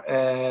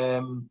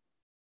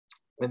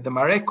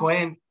Mareh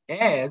Kohen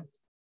adds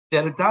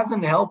that it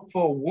doesn't help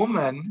for a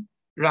woman,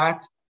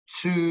 right,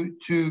 to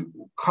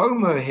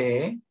comb her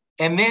hair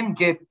and then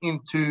get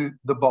into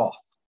the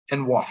bath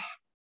and wash.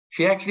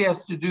 She actually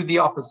has to do the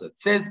opposite.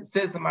 Says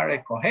the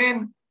Mareh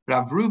Kohen,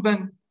 Rav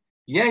Reuben,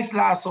 Yesh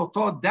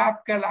la'asoto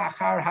davka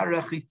la'achar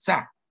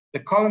harechitza. The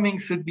combing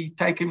should be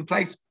taking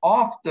place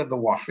after the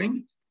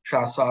washing.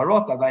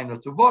 Sha'asarot adayin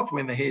retuvot,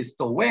 when the hair is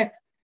still wet.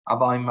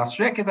 Avayim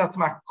masreket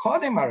atzma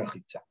kodem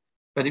harechitza.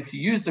 But if you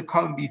use the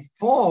comb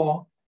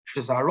before,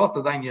 sha'asarot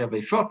adayin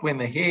yaveshot, when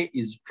the hair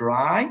is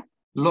dry,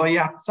 lo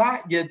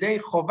yatsa yedei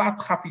chovat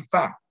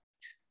chafifa.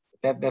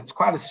 That's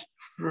quite a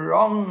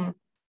strong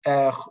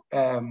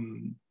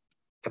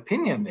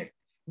opinion there,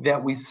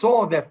 that we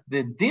saw that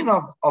the din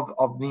of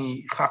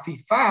the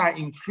chafifa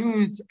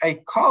includes a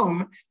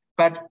comb,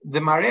 but the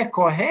Mareh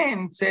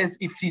Kohen says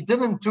if she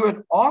didn't do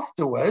it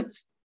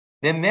afterwards,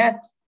 then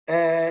that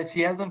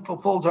she hasn't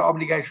fulfilled her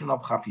obligation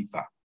of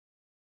chafifa.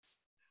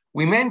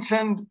 We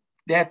mentioned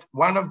that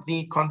one of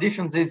the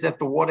conditions is that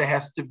the water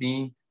has to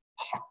be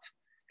hot.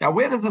 Now,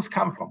 where does this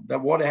come from?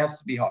 That water has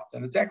to be hot,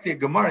 and it's actually a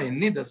Gemara in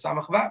Nida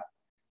Samach Vav.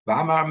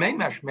 V'amar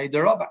meimash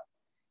meiderova.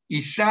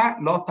 Isha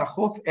lo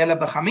tachuf ela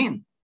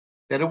b'chamin,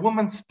 that a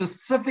woman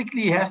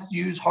specifically has to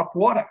use hot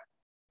water.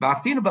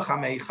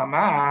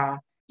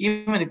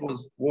 Even if it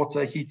was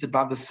water heated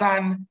by the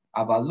sun,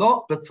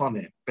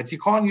 but you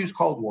can't use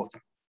cold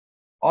water.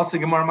 Also,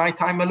 Gemara, my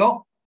time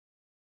alone.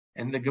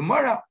 And the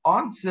Gemara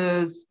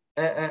answers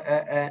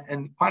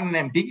and quite an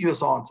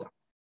ambiguous answer.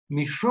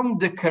 Mishum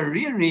de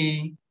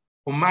kariri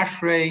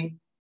umashrei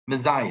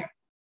mezaya,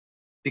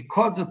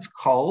 because it's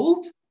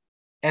cold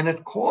and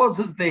it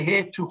causes the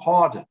hair to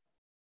harden.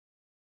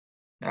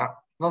 Now,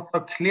 not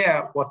so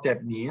clear what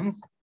that means.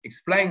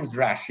 Explains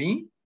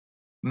Rashi.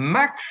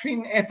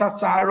 Makshin et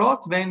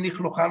asarot ve'en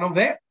lichluchan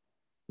over.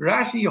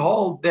 Rashi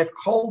holds that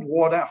cold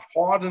water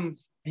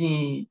hardens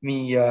the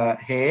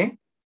hair,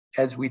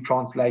 as we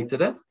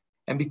translated it,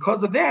 and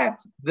because of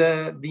that,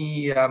 the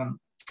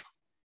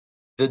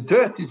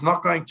dirt is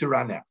not going to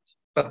run out.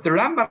 But the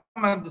Rambam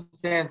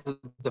understands it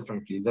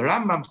differently. The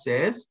Rambam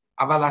says,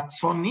 the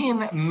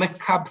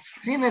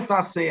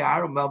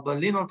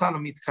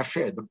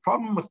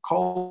problem with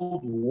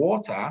cold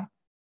water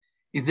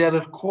is that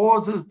it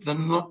causes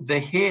the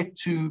hair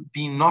to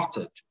be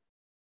knotted.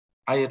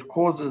 It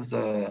causes,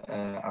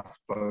 I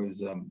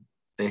suppose,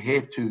 the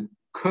hair to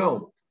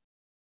curl.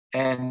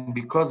 And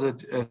because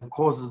it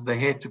causes the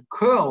hair to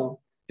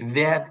curl,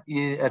 that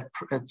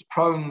it's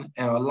prone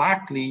or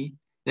likely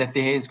that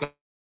the hair is going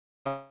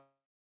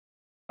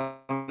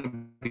to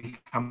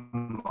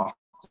become knotted.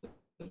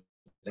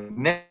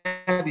 And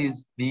that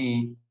is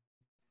the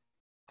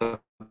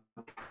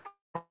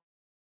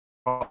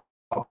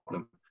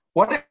problem.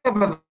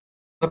 Whatever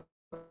the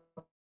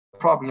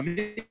problem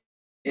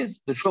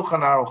is, the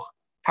Shulchan Aruch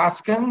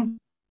paskins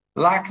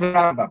like the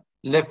Rambam.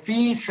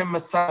 Lefi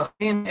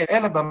shemasachin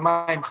ele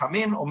b'mayim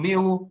chamin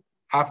umiu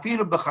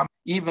afilu b'cham.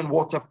 Even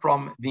water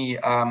from the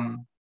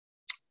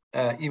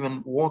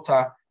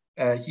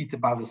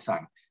heated by the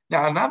sun.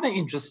 Now, another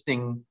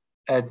interesting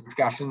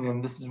discussion,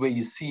 and this is where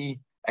you see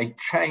a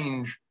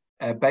change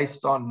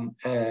based on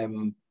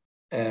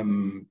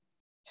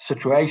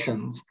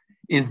situations,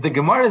 is the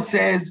Gemara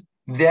says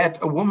that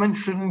a woman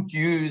shouldn't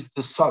use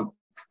the soap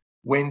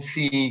when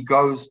she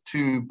goes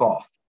to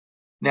bath.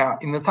 Now,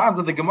 in the times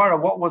of the Gemara,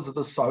 what was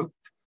the soap?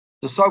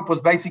 The soap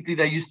was basically,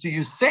 they used to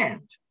use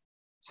sand.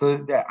 So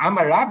the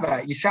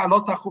Amarava, Isha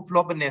lo tachuf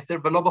lo b'nether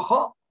v'lo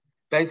b'chol.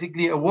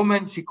 Basically, a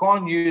woman, she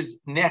can't use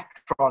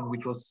natron,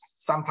 which was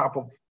some type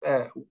of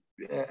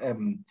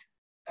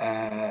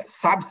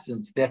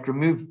substance that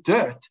removed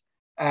dirt,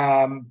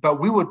 but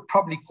we would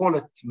probably call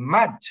it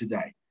mud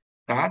today,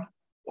 right?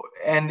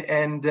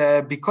 And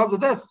because of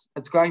this,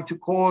 it's going to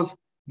cause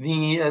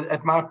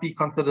it might be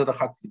considered a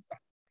chatzitza.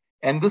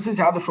 And this is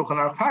how the Shulchan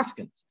Aruch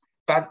paskins.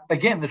 But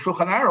again, the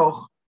Shulchan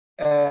Aruch,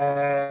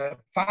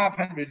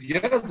 500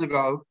 years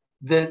ago,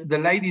 the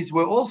ladies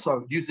were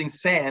also using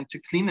sand to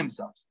clean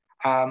themselves.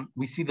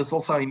 We see this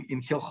also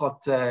in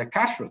Hilchot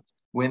Kashrut,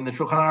 when the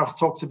Shulchan Aruch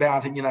talks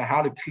about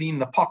how to clean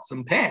the pots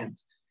and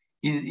pans.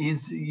 They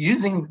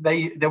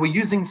were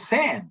using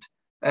sand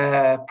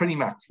pretty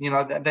much.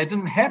 They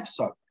didn't have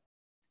soap.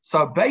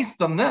 So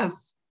based on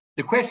this,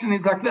 the question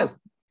is like this: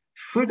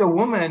 should a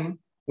woman,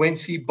 when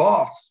she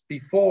baths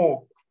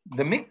before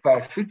the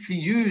mikvah, should she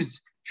use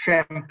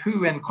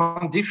shampoo and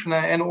conditioner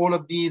and all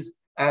of these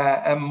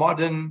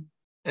modern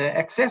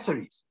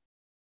accessories.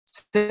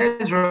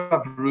 Says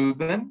Rav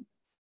Reuben,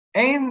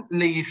 אין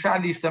לאישה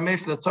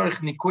להשתמש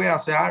לצורך ניקוי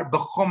השיער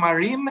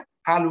בחומרים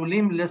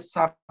העלולים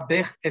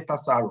לסבך את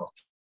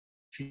השערות.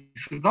 She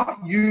should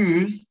not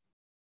use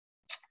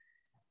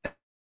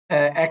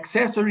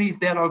accessories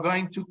that are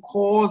going to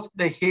cause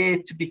the hair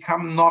to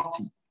become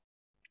knotty.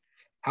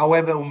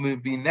 However,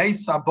 but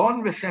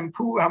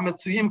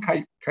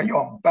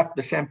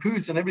the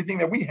shampoos and everything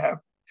that we have,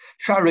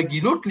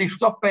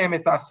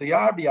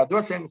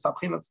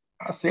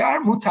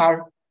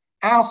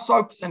 our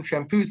soaps and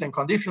shampoos and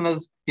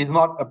conditioners is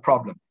not a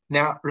problem.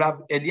 Now,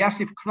 Rav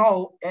Eliashiv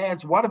Knoll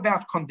adds, what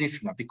about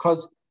conditioner?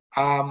 Because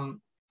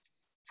from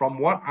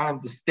what I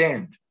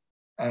understand,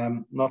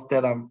 not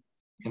that I'm,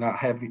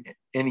 have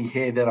any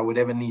hair that I would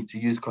ever need to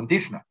use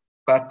conditioner,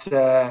 but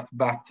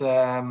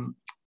from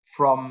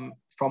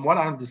what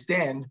I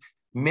understand,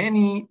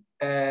 many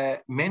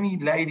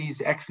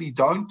ladies actually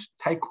don't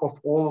take off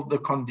all of the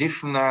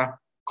conditioner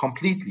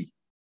completely,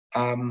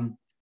 and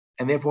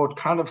therefore it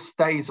kind of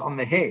stays on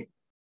the hair.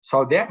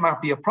 So that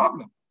might be a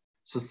problem.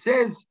 So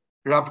says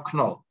Rav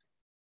Knoll,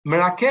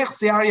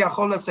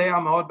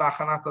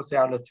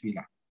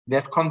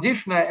 that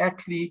conditioner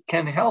actually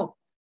can help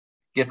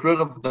get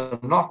rid of the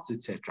knots,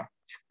 etc.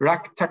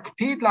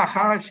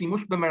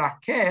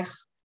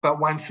 But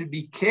one should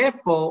be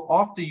careful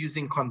after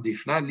using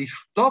conditioner to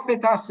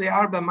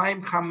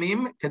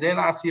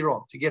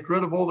get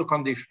rid of all the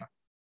conditioner.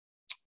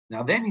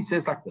 Now then he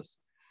says like this,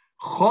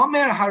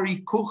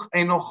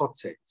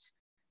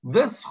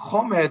 this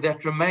chomer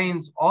that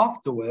remains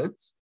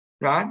afterwards,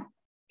 right,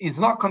 is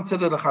not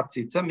considered a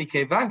chatzitza,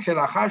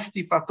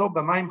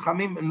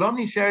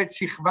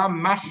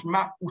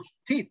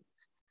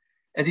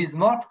 it is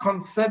not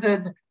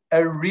considered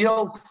a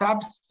real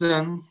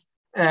substance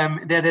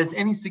that has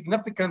any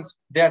significance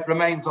that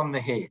remains on the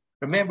hair.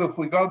 Remember, if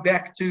we go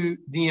back to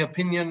the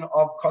opinion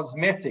of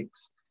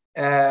cosmetics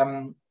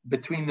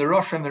between the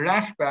Rosh and the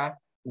Rashba,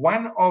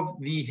 one of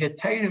the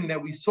heterim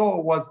that we saw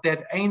was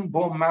that ein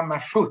bo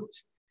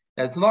mamashut.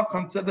 It's not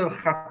considered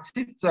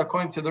chatzitza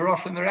according to the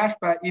Rosh and the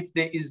Rashba if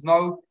there is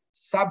no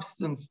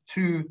substance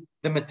to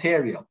the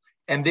material.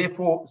 And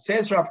therefore,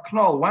 says Rav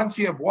Knoll, once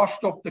you have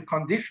washed off the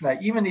conditioner,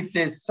 even if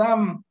there's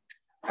some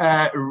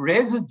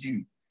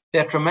residue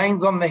that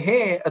remains on the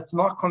hair, it's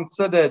not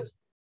considered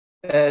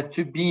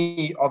to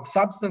be of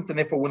substance and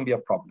therefore wouldn't be a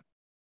problem.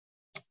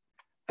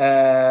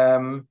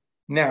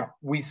 Now,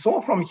 we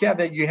saw from here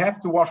that you have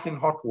to wash in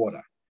hot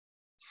water.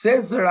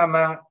 Says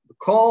Rama,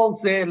 kol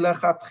ze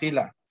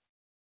lechatchila.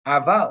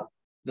 Aval,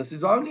 this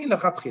is only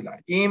lechatchila.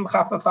 Im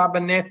chafafa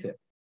b'neter.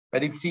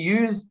 But if she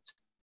used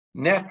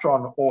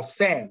natron or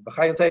sand,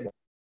 v'rata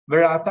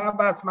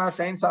b'atzma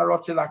she'en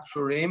sarot shel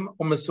akshurim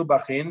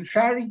u'mesubachin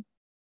shari.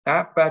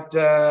 But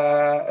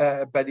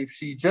if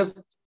she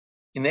just,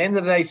 in the end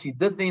of the day, she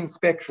did the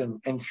inspection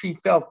and she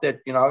felt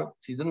that,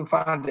 she didn't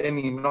find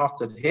any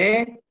knotted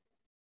hair,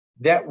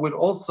 that would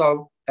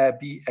also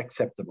be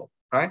acceptable,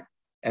 right?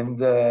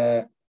 And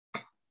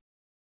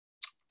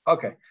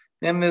okay,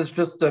 then there's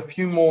just a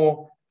few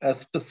more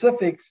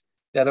specifics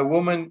that a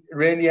woman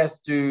really has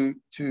to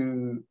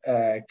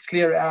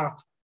clear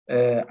out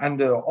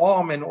under her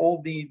arm and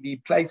all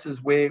the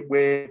places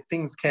where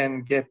things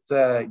can get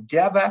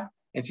gather.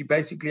 And she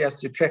basically has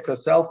to check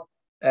herself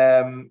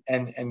and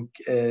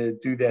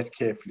do that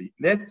carefully.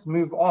 Let's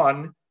move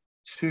on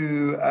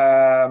to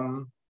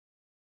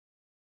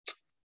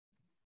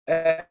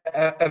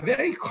a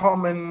very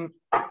common,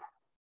 I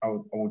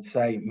would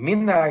say,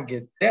 minhag,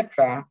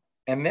 etc.,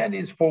 and that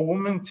is for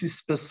women to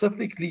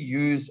specifically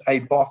use a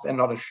bath and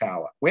not a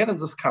shower. Where does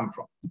this come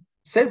from?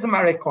 Says the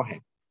Mareh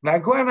Kohen,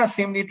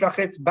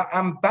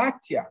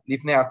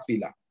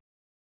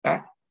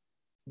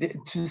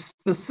 to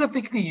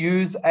specifically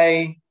use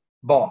a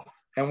bath.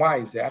 And why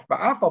is that?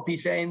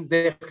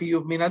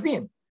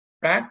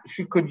 Right?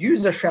 She could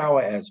use a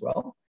shower as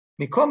well.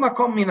 It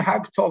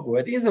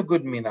is a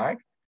good minhag,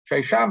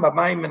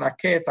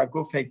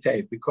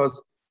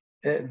 because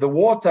the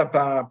water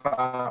by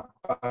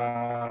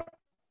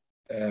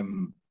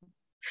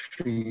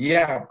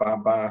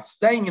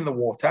staying in the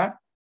water,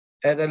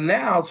 it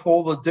allows for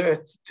all the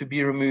dirt to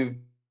be removed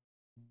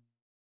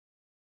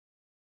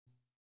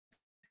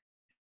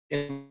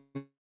in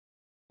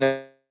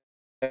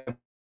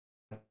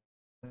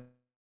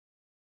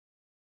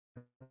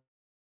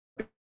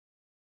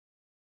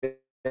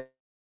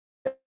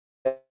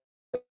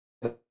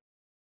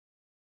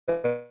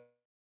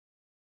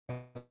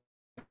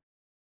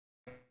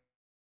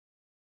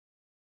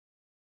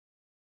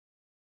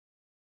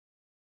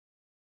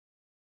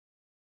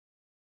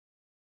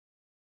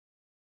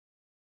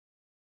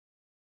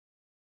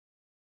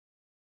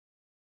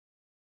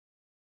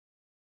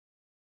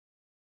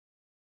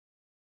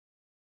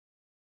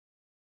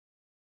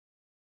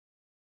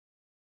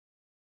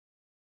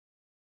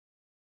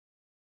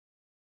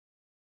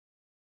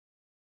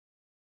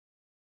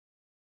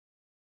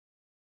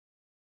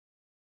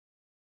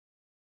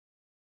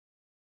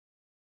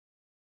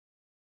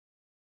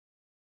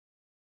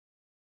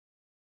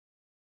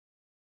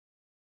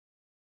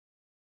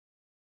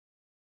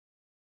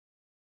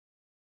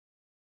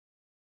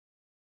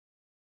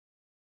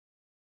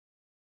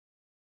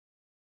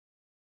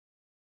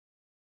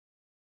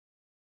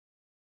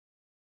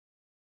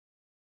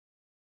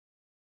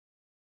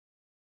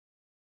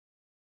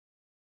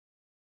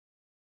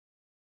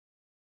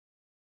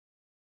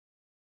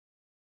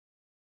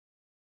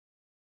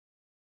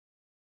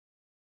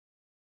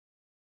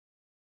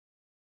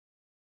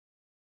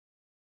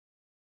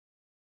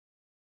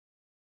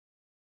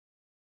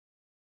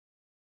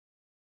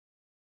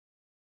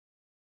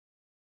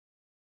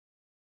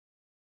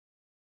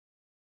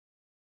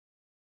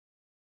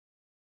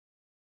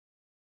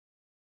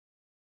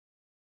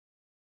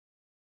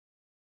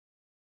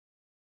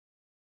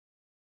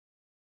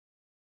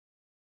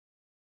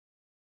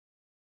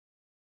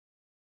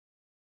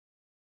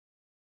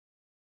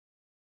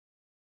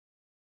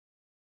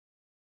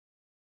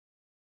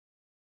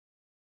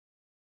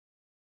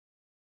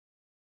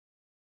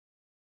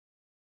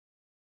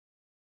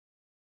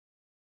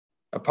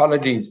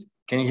Apologies.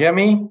 Can you hear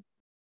me?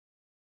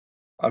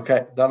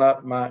 Okay,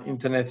 Donna, my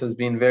internet has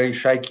been very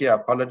shaky. I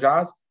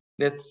apologize.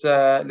 Let's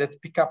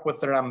pick up with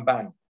the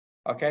Ramban.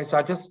 Okay,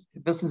 so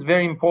this is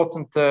very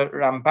important.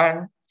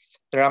 Ramban.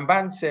 The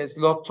Ramban says,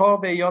 "Lo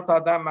tov heyot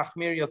adam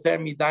machmir yoter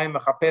midai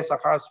mechapes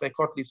achar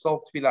svekot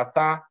lifsol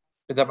tfilata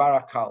b'davar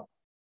hakal."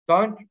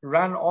 Don't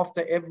run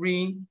after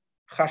every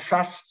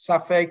chashash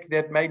safek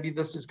that maybe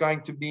this is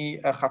going to be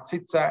a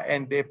chatzitza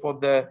and therefore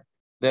the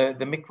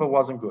mikveh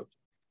wasn't good.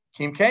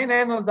 Kim kein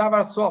en al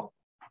davar sof.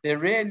 There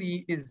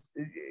really is.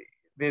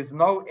 There's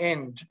no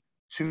end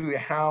to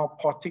how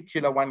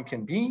particular one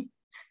can be.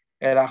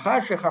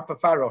 After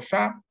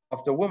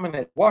the woman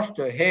had washed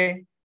her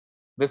hair,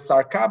 the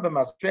sarka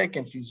b'masrek,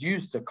 and she's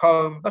used the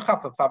comb,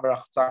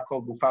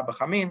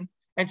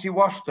 and she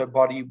washed her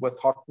body with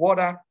hot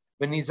water.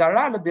 And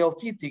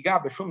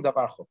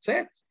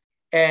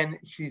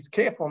she's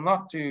careful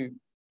not to,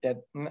 that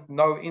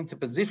no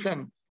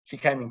interposition she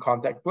came in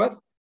contact with.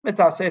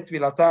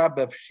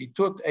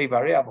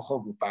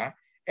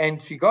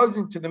 And she goes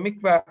into the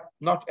mikveh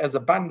not as a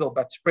bundle,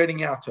 but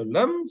spreading out her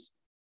limbs.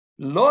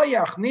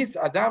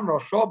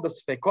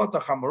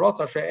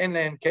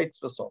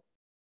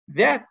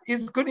 That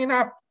is good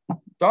enough.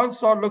 Don't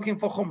start looking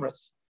for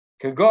chumras.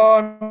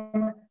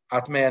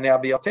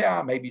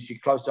 Maybe she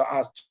closed her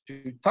eyes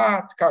too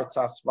tight,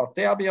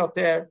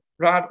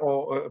 right,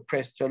 or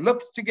pressed her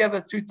lips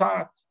together too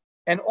tight,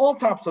 and all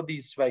types of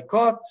these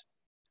sveikot.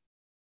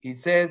 He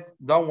says,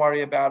 don't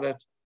worry about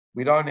it.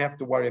 We don't have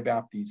to worry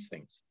about these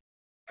things.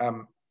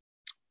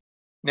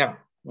 Now,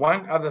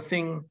 one other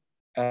thing,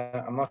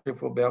 I'm not sure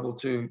if we'll be able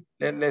to,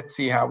 let's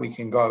see how we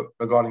can go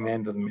regarding the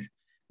end of the minute.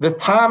 The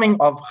timing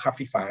of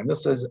chafifa, and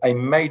this is a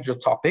major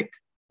topic.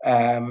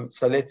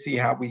 So let's see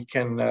how we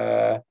can,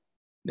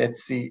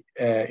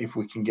 if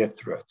we can get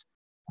through it.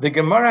 The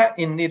Gemara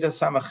in Nida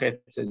Samachet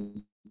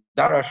says,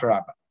 Darash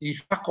Rabba,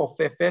 Isha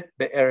chofefet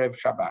be'erev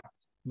Shabbat,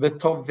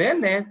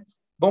 v'tovelet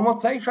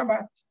b'motzei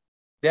Shabbat.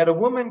 That a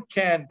woman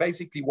can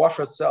basically wash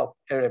herself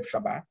erev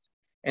Shabbat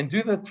and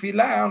do the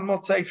tefillah on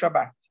Motzei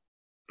Shabbat.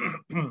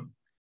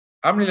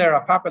 Amri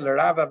leRapapa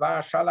leRava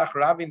va'shalach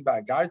Ravin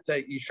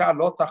ba'agarte Isha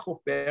lo tachuf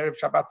be'erev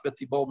Shabbat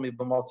v'tibol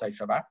b'motzei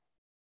Shabbat.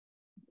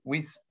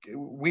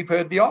 We've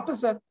heard the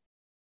opposite.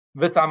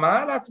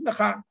 V'tamar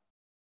atzmecha.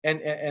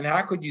 And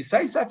how could you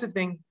say such a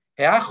thing?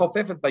 He'ach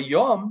chofefet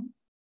b'yom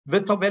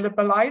v'tovelet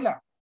b'layla.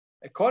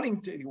 According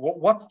to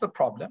what's the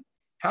problem?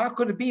 How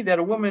could it be that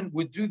a woman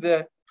would do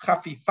the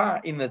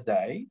chafifa in the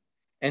day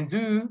and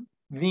do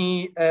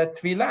the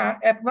tefillah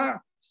at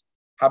night?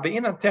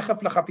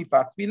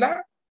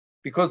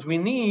 Because we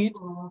need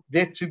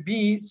there to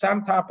be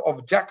some type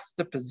of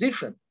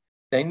juxtaposition.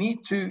 They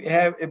need to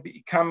have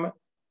become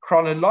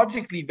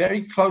chronologically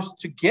very close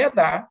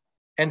together,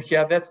 and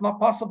here that's not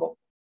possible.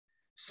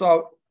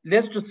 So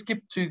let's just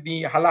skip to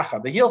the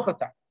halacha. The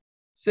hilchata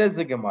says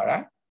the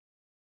Gemara,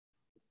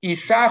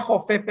 Isha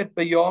chofefet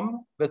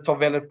b'yom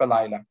v'tovelet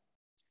b'layla.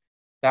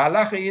 The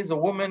halacha is a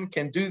woman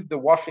can do the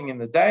washing in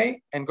the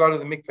day and go to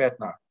the mikveh at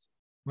night.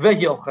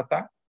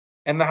 V'hilchata,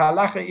 and the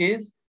halacha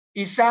is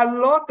Isha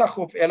lo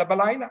tachuf ela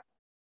b'layla.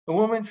 The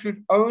woman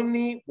should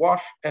only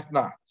wash at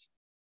night.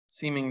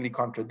 Seemingly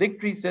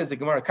contradictory, says the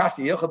Gemara.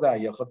 Kasha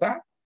hilchata,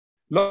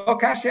 lo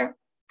kasha,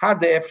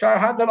 hada efshar,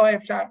 hada lo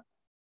efshar.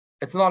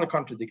 It's not a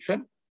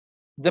contradiction.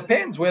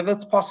 Depends whether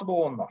it's possible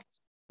or not.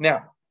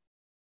 Now,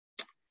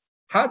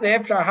 hada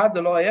efshar,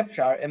 hada lo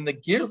efshar, and the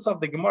gears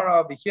of the Gemara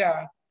over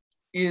here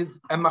is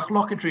a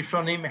machloket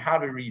rishonim how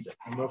to read it.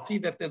 And we'll see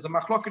that there's a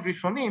machloket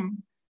rishonim.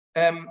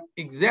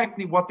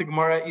 Exactly what the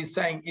Gemara is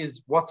saying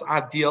is what's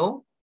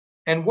ideal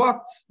and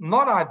what's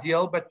not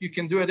ideal, but you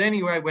can do it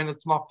anyway when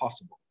it's not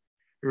possible.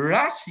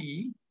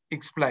 Rashi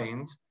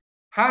explains,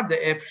 Hada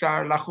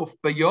efshar lachuf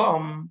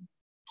b'yom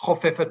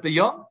chofefet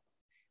b'yom,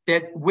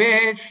 that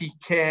where she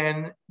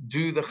can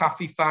do the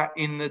chafifa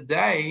in the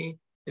day,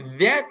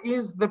 that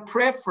is the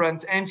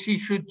preference, and she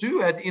should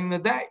do it in the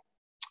day.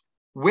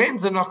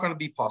 When's it not going to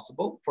be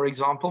possible? For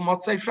example,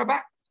 Motzei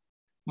Shabbat.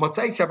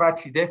 Motzei Shabbat,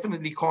 she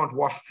definitely can't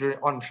wash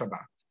on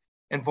Shabbat.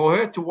 And for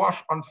her to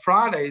wash on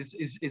Fridays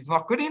is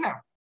not good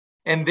enough.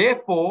 And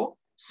therefore,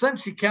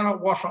 since she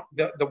cannot wash,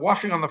 the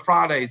washing on the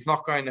Friday is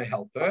not going to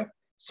help her.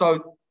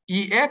 So,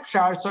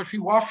 efshar, so she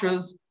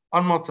washes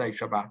on Motzei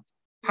Shabbat.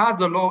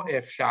 Hadalo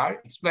efshar,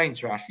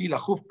 explains Rashi,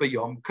 lachuf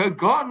b'yom,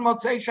 kagon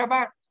Motzei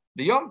Shabbat,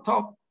 b'yom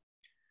tov.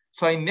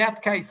 So in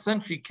that case,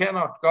 since she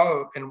cannot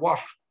go and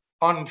wash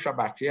on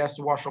Shabbat, she has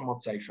to wash on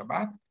Motzei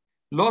Shabbat.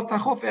 Lo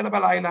tachuf ela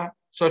b'layla.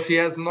 So she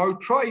has no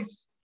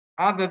choice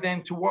other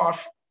than to wash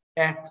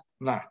at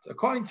night.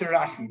 According to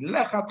Rashi,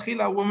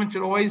 lechatchila, a woman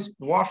should always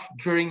wash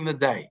during the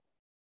day.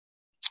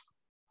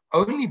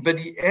 Only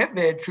b'di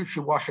eved should she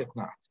wash at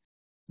night.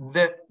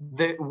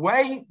 The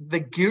way the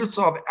gears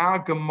of our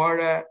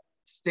Gemara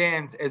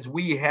stands as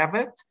we have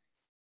it,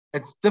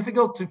 it's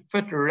difficult to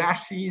fit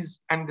Rashi's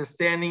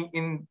understanding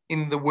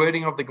in the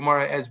wording of the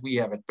Gemara as we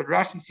have it. But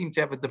Rashi seems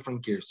to have a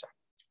different girsa.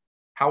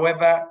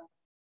 However,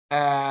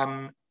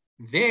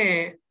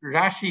 there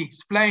Rashi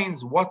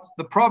explains what's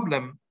the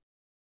problem.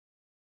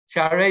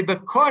 שהרי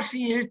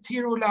בקושי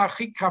הרתירו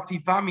להרחיק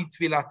חפיפה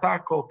מתפילתה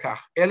כל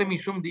כך, אלא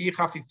משום דאי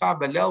חפיפה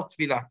בליל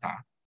תפילתה.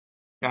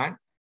 Right?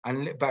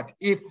 But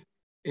if,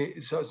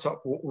 so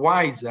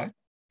why is that?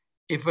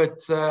 If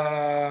it's,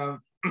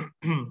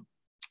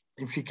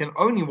 if she can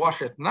only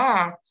wash at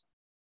night,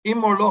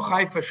 imor lo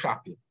chayfa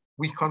shapir.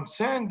 We're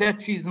concerned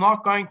that she's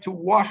not going to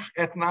wash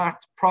at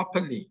night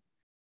properly.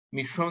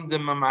 Mishum de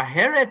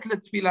mamaheret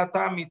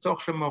letfilata mitoch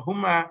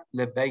shemahuma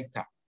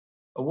lebeita.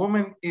 A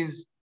woman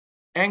is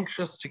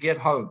anxious to get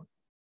home,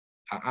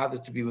 either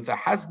to be with her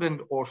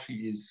husband or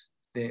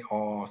there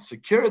are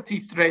security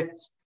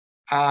threats.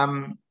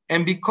 And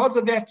because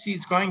of that,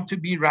 she's going to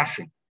be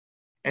rushing.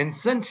 And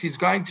since she's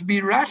going to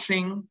be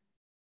rushing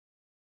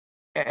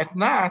at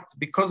night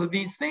because of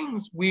these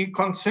things, we're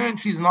concerned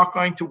she's not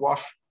going to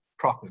wash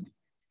properly.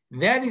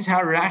 That is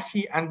how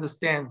Rashi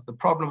understands the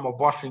problem of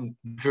washing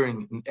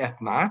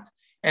at night.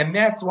 And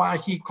that's why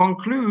he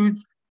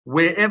concludes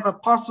wherever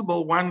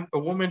possible, a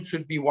woman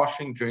should be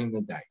washing during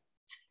the day.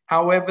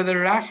 However, the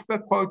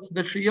Rashba quotes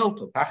the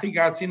Sheiltot,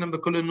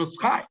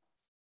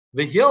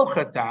 the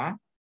Hilchata,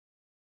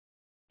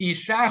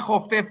 Isha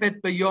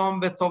chofefet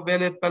b'yom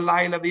v'tovelet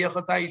b'layla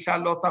v'yechata isha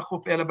lo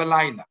tachuf ela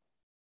b'layla.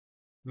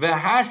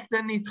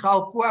 V'hashta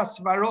nitchalfu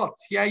asvarot.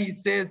 Here he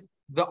says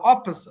the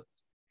opposite.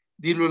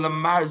 Dilu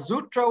lemar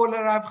zutra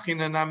u'lerav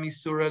chinana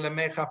misura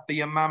lemechaf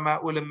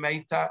b'yamama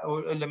u'lemeita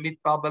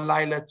u'lemitbal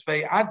b'layla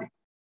tvei adi.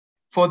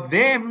 For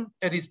them,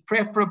 it is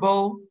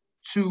preferable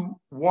to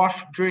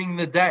wash during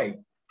the day.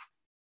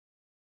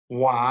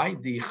 Why?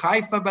 The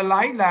chayfa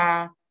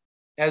b'layla,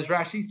 as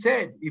Rashi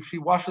said, if she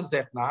washes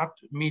at night,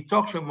 we're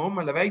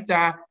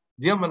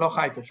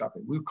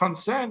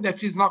concerned that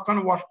she's not going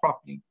to wash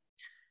properly.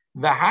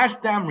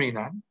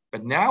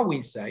 But now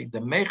we say the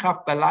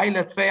mechaf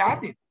b'layla tvei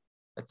adi.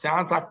 It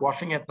sounds like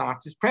washing at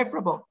night is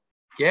preferable.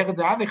 Up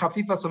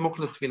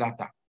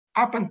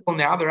until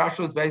now, the Rashi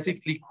was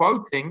basically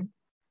quoting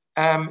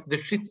the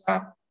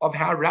shita of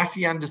how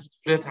Rashi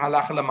understood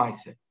halacha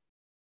l'maaseh.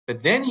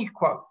 But then he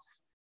quotes,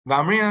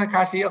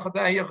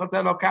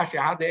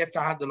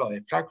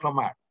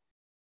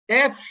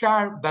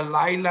 אפשר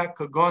בלילה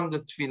כגון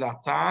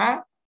דתפילתה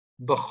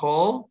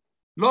בכל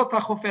לא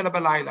תכוף אלא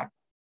בלילה.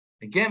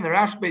 Again, the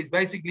Rashba is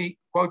basically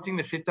quoting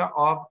the shita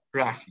of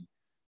Rashi.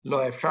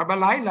 לא אפשר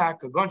בלילה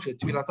כגון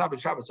שתפילתה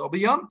בשבס או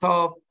ביום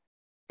טוב.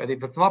 But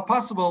if it's not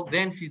possible,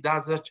 then she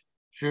does it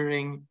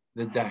during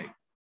the day.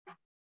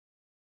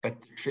 But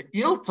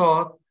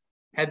Sheiltot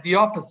had the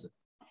opposite.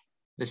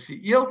 The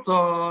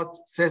Sheiltot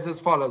says as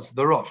follows,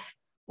 the Rosh.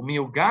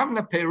 ומיוגם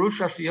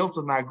לפירוש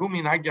השאילתות נהגו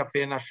מנהג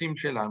יפה נשים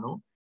שלנו,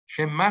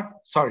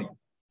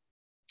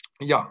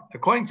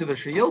 according to the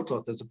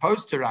Sheiltot, as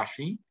opposed to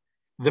Rashi,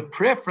 the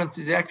preference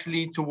is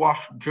actually to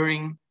wash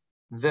during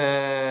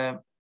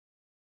the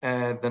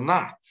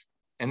night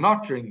and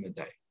not during the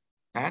day.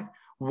 Right?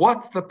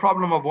 What's the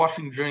problem of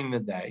washing during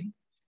the day?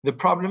 The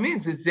problem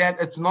is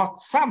that it's not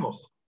samuch.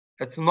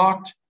 It's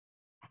not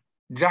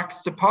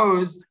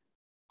juxtaposed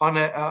on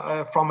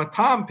from a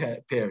time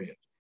period.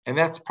 And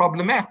that's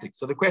problematic.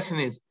 So the question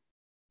is,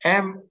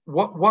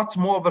 what's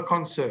more of a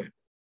concern?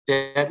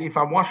 That if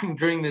I'm washing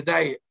during the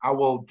day, I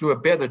will do a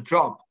better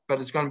job,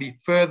 but it's going to be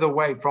further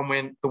away from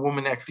when the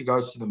woman actually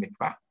goes to the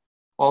mikvah.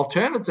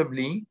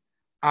 Alternatively,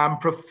 I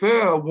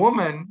prefer a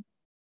woman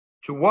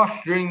to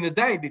wash during the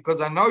day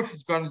because I know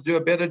she's going to do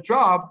a better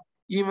job,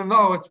 even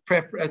though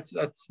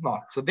it's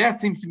not. So that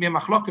seems to be a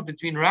machloket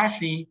between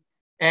Rashi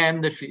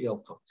and the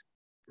Sheiltot.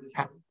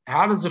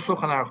 How does the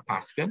Shulchan Aruch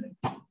paskin?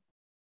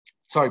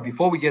 Sorry,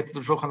 before we get to the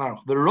Shulchan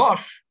Aruch, the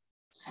Rosh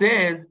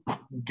says,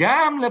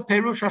 Gam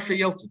leperush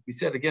ha-sheiltot. We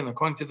said again,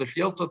 according to the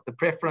Sheiltot, the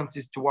preference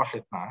is to wash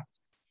at night.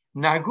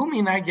 Nagu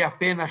minhag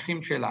yafeh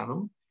nashim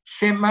shelanu,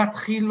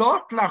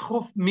 shematchilot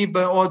lachuf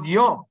mibeod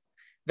yom.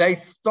 They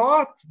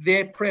start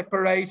their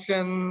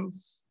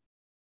preparations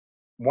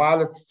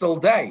while it's still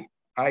day,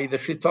 i.e. the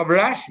shit of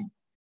Rashi.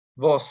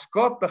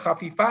 Voskot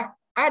bechafifa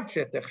ad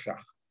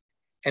shetechshach.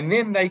 And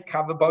then they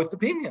cover both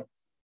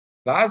opinions.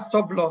 Vaz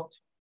tovlot.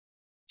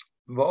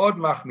 ועוד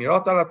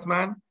מחמירות על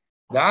עצמן,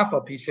 דאף על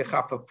פי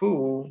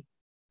שחפפו,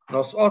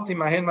 נוסעות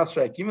עמהן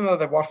מסרק. Even though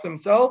they wash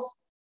themselves,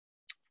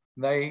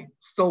 they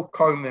still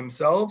comb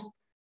themselves,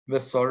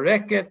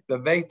 וסורקת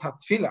בבית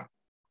התפילה.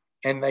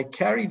 And they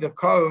carry the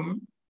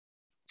comb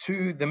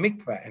to the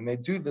mikveh, and they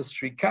do the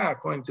shrika,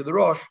 according to the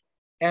Rosh,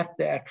 at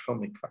the actual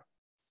mikveh.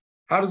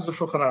 How does the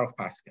Shulchan Aruch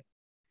paskin?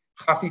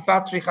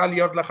 חפיפה צריכה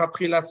להיות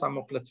לכתחילה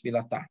סמוך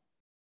לתפילתה.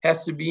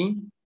 Has to be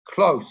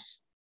close,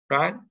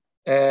 right?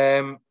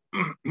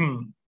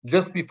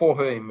 Just before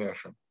her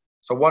immersion.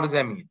 So what does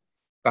that mean?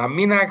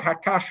 Minhag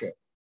hakasher,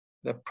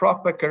 the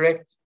proper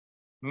correct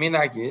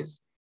minhag is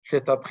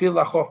shetatchil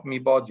lachof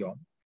mibod yom.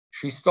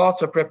 She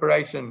starts her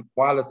preparation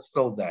while it's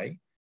still day.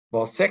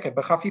 Well, second,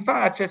 bechafifa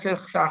ad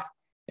sheshach,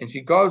 and she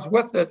goes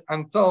with it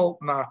until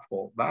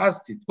nightfall.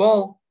 Va'az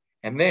titbol,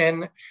 and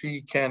then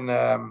she can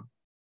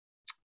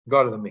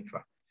go to the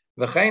mikvah.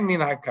 V'chein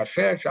minhag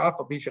kasher she'af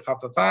al pi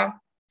shechafafa.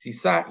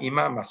 Even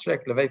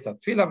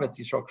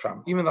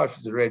though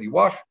she's already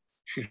washed,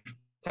 she should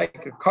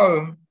take a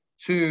comb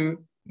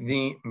to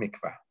the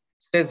mikveh.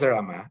 Says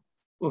Rama,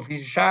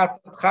 Ufishat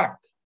Chak,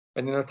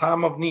 but in the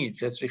time of need,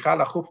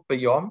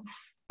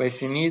 where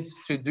she needs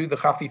to do the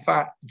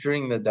chafifa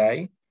during the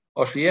day,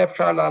 or she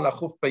can't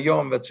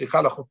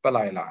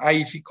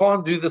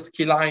do the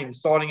skilaim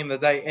starting in the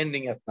day,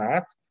 ending at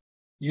night.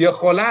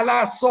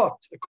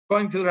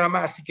 According to the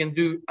Rama, she can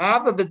do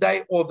either the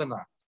day or the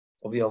night.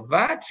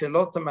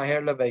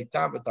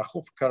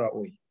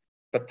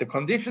 But the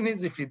condition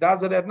is, if she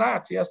does it at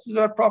night, she has to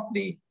do it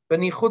properly,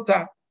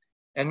 benichuta,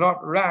 and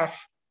not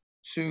rush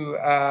to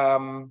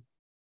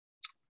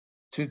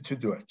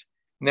do it.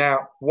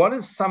 Now, what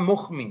does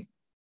samuch mean?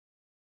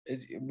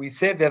 We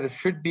said that it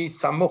should be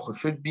samuch, it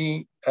should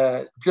be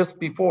just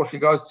before she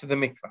goes to the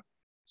mikveh.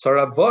 So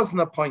Rav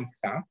Vosner points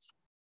out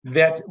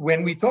that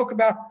when we talk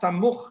about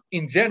samuch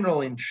in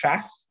general in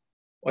Shas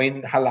or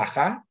in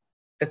Halacha,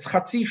 it's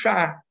chatzi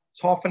shah,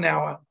 it's half an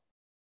hour.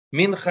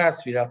 Mincha,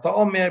 Sfirat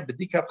HaOmer,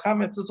 B'dikat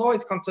Chametz is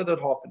always considered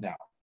half an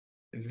hour.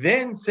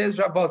 Then says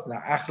Rav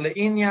Vosner, Ach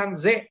le'inyan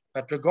zeh,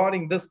 but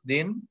regarding this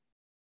din,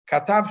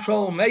 Katav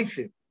Shol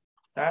Meishiv,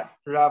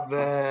 Rav,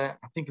 I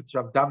think it's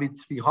Rav David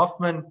Tzvi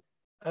Hoffman,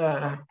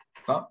 Rav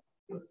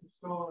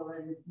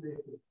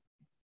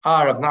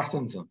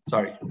Nachmanson,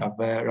 sorry, Rav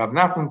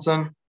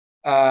Nachmanson,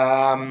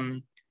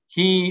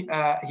 he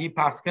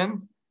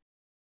paskened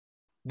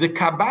the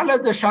Kabbalah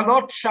de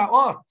Shalot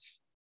Shaot,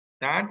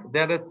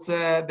 that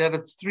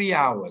it's 3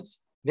 hours.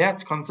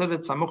 That's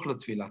considered samuch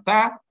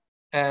l'tfilata.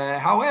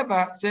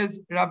 However, says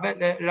Rav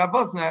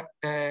Vosner,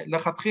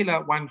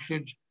 lechatchila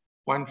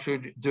one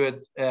should do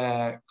it,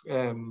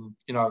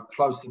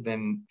 closer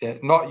than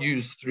not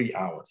use 3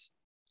 hours.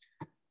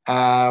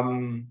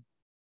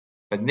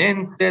 But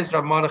then says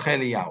Rav Mordechai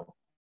Eliyahu,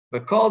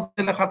 because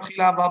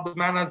lechatchila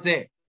v'b'zman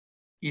hazeh,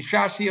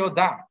 isha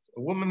sheyodat, a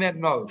woman that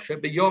knows,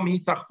 shebeyom hi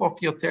tachfof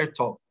yoter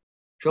tov,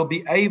 she'll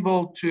be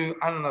able to,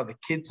 I don't know, the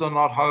kids are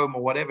not home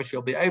or whatever,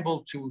 she'll be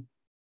able to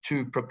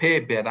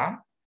prepare better.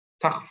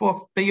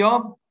 Tachfof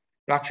beyom,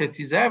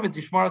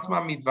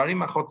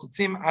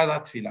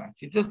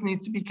 she just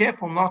needs to be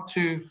careful not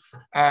to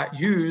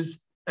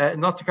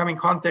not to come in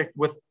contact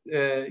with,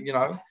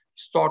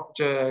 start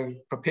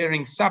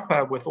preparing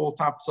supper with all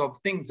types of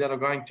things that are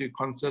going to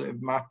consider,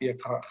 it might be a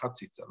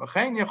chatzitza.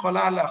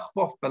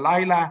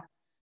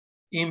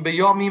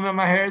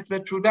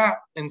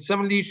 And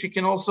similarly, she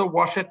can also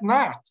wash at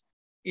night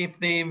if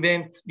the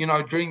event,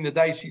 during the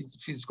day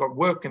she's got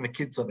work and the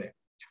kids are there.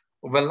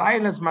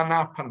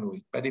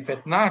 But if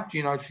at night,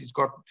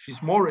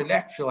 she's more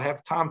relaxed, she'll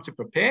have time to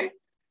prepare.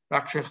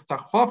 And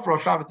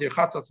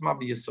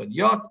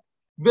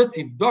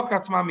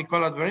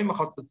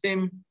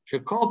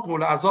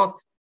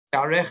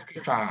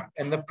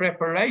the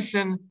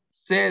preparation,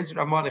 says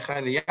Rav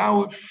Mordechai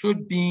Eliyahu,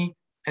 should be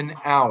an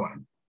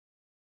hour.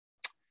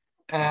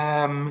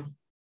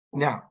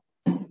 Now,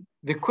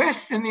 the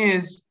question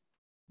is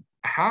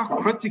how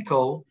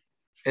critical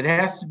it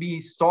has to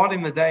be start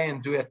in the day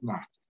and do at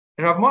night.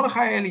 And Rav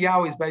Mordechai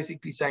Eliyahu is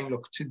basically saying,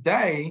 look,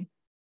 today,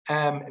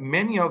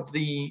 many of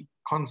the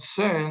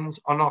concerns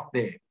are not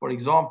there. For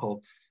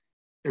example,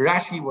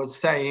 Rashi was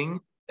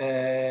saying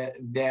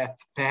that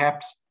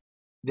perhaps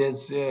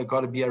there's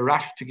got to be a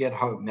rush to get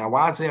home. Now,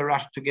 why is there a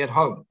rush to get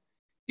home?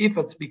 If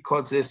it's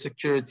because there's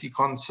security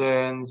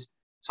concerns.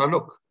 So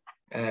look,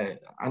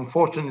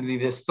 unfortunately,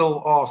 there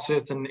still are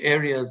certain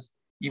areas,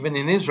 even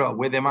in Israel,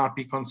 where there might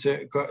be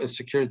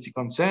security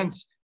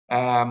concerns.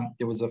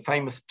 There was a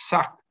famous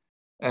psak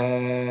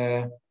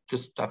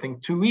just, I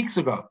think, 2 weeks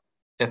ago,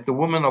 that the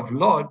woman of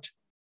Lod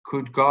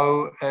could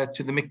go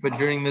to the mikveh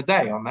during the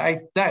day, on the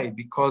 8th day,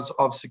 because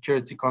of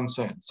security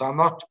concerns. So I'm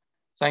not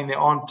saying there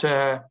aren't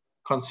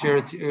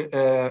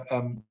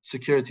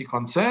security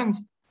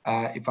concerns.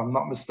 If I'm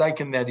not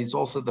mistaken, that is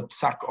also the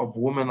psak of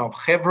women of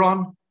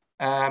Hebron,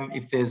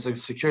 if there's a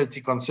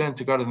security concern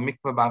to go to the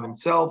mikveh by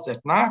themselves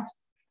at night.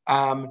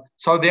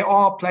 So there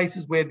are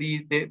places where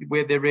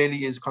where there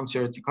really is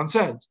security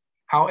concerns.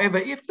 However,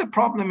 if the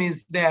problem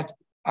is that,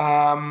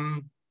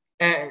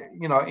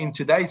 in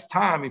today's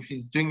time, if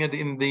she's doing it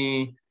in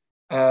the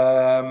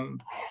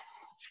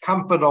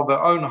comfort of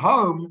her own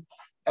home,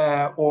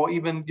 or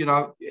even,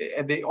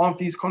 there aren't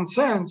these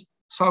concerns.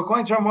 So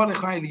according to Rav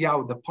Mordechai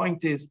Eliyahu, the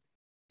point is,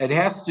 it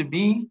has to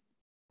be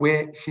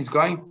where she's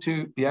going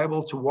to be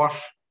able to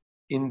wash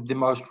in the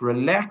most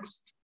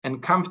relaxed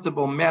and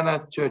comfortable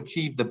manner to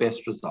achieve the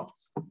best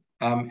results.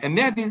 And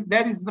that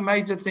is the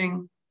major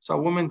thing. So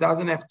a woman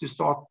doesn't have to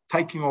start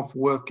taking off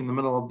work in the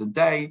middle of the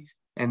day,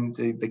 and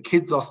the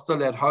kids are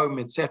still at home,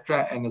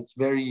 etc. And it's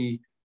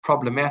very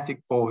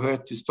problematic for her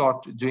to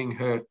start doing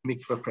her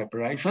mikveh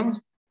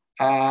preparations.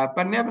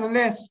 But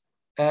nevertheless,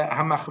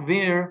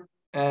 hamachvir,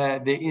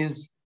 there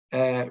is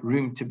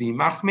room to be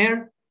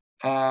machmir.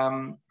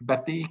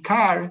 But the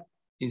ikar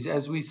is,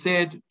 as we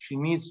said, she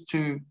needs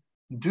to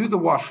do the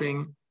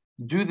washing,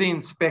 do the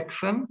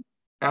inspection,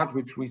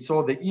 which we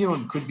saw the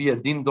iyun could be a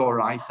din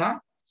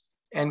d'oraita,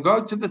 and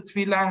go to the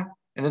tefillah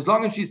And as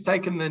long as she's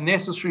taken the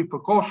necessary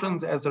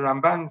precautions, as the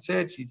Ramban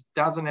said, she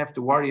doesn't have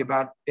to worry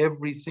about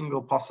every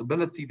single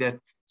possibility that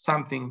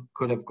something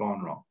could have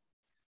gone wrong.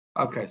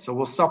 Okay, so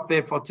we'll stop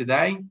there for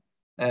today.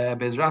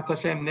 Bezrat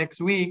Hashem, next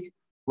week,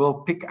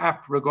 we'll pick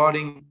up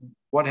regarding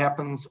what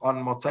happens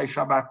on Motzei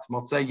Shabbat,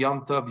 Motzei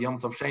Yom Tov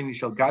Sheni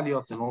Shel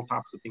Galiot, and all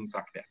types of things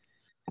like that.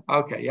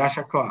 Okay,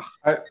 Yasher Koach.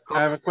 I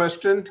have a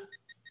question.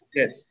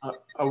 Yes.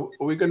 Are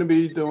we going to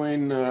be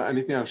doing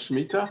anything on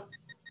Shemitah?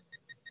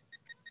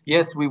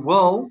 Yes, we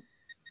will.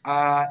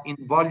 In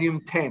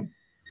volume 10.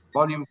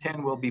 Volume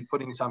 10 will be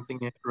putting something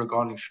in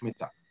regarding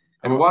Shemitah.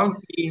 It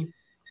won't be,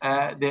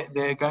 there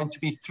are going to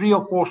be 3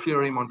 or 4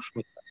 shiurim on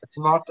Shemitah. It's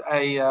not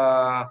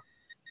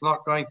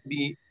going to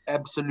be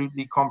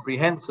absolutely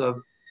comprehensive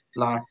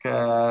like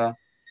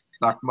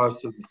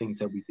most of the things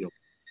that we deal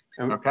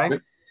with. Okay?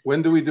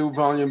 When do we do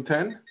volume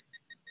 10?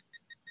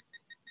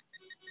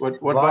 What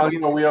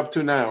volume are we up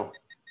to now?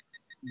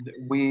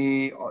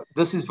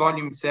 This is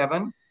volume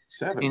 7.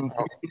 7. In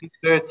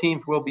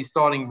 13th, we'll be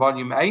starting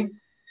volume 8.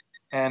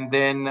 And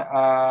then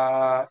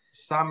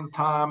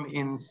sometime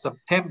in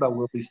September,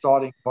 we'll be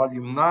starting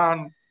volume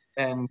 9.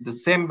 And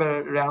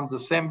around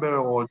December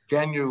or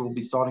January, we'll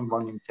be starting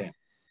volume 10.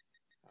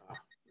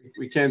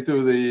 We can't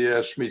do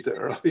the Shemitah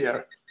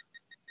earlier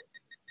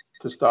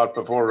to start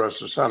before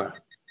Rosh Hashanah.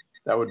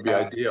 That would be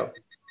ideal.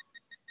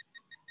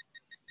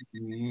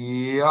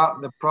 Yeah,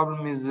 the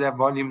problem is that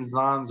volume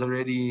 9 is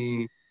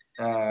already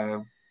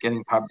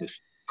getting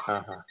published.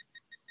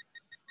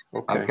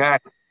 Okay.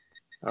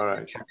 All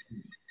right.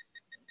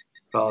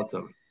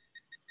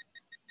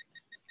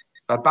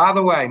 But by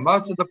the way,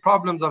 most of the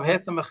problems of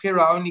Heter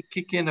Mechira only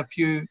kick in a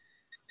few,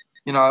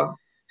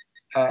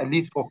 at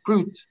least for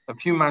fruit, a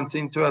few months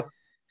into it.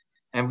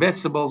 And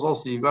vegetables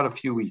also, you've got a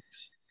few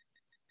weeks.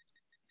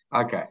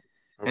 Okay.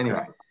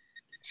 Anyway.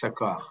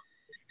 Shakar.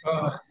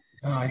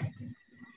 Bye.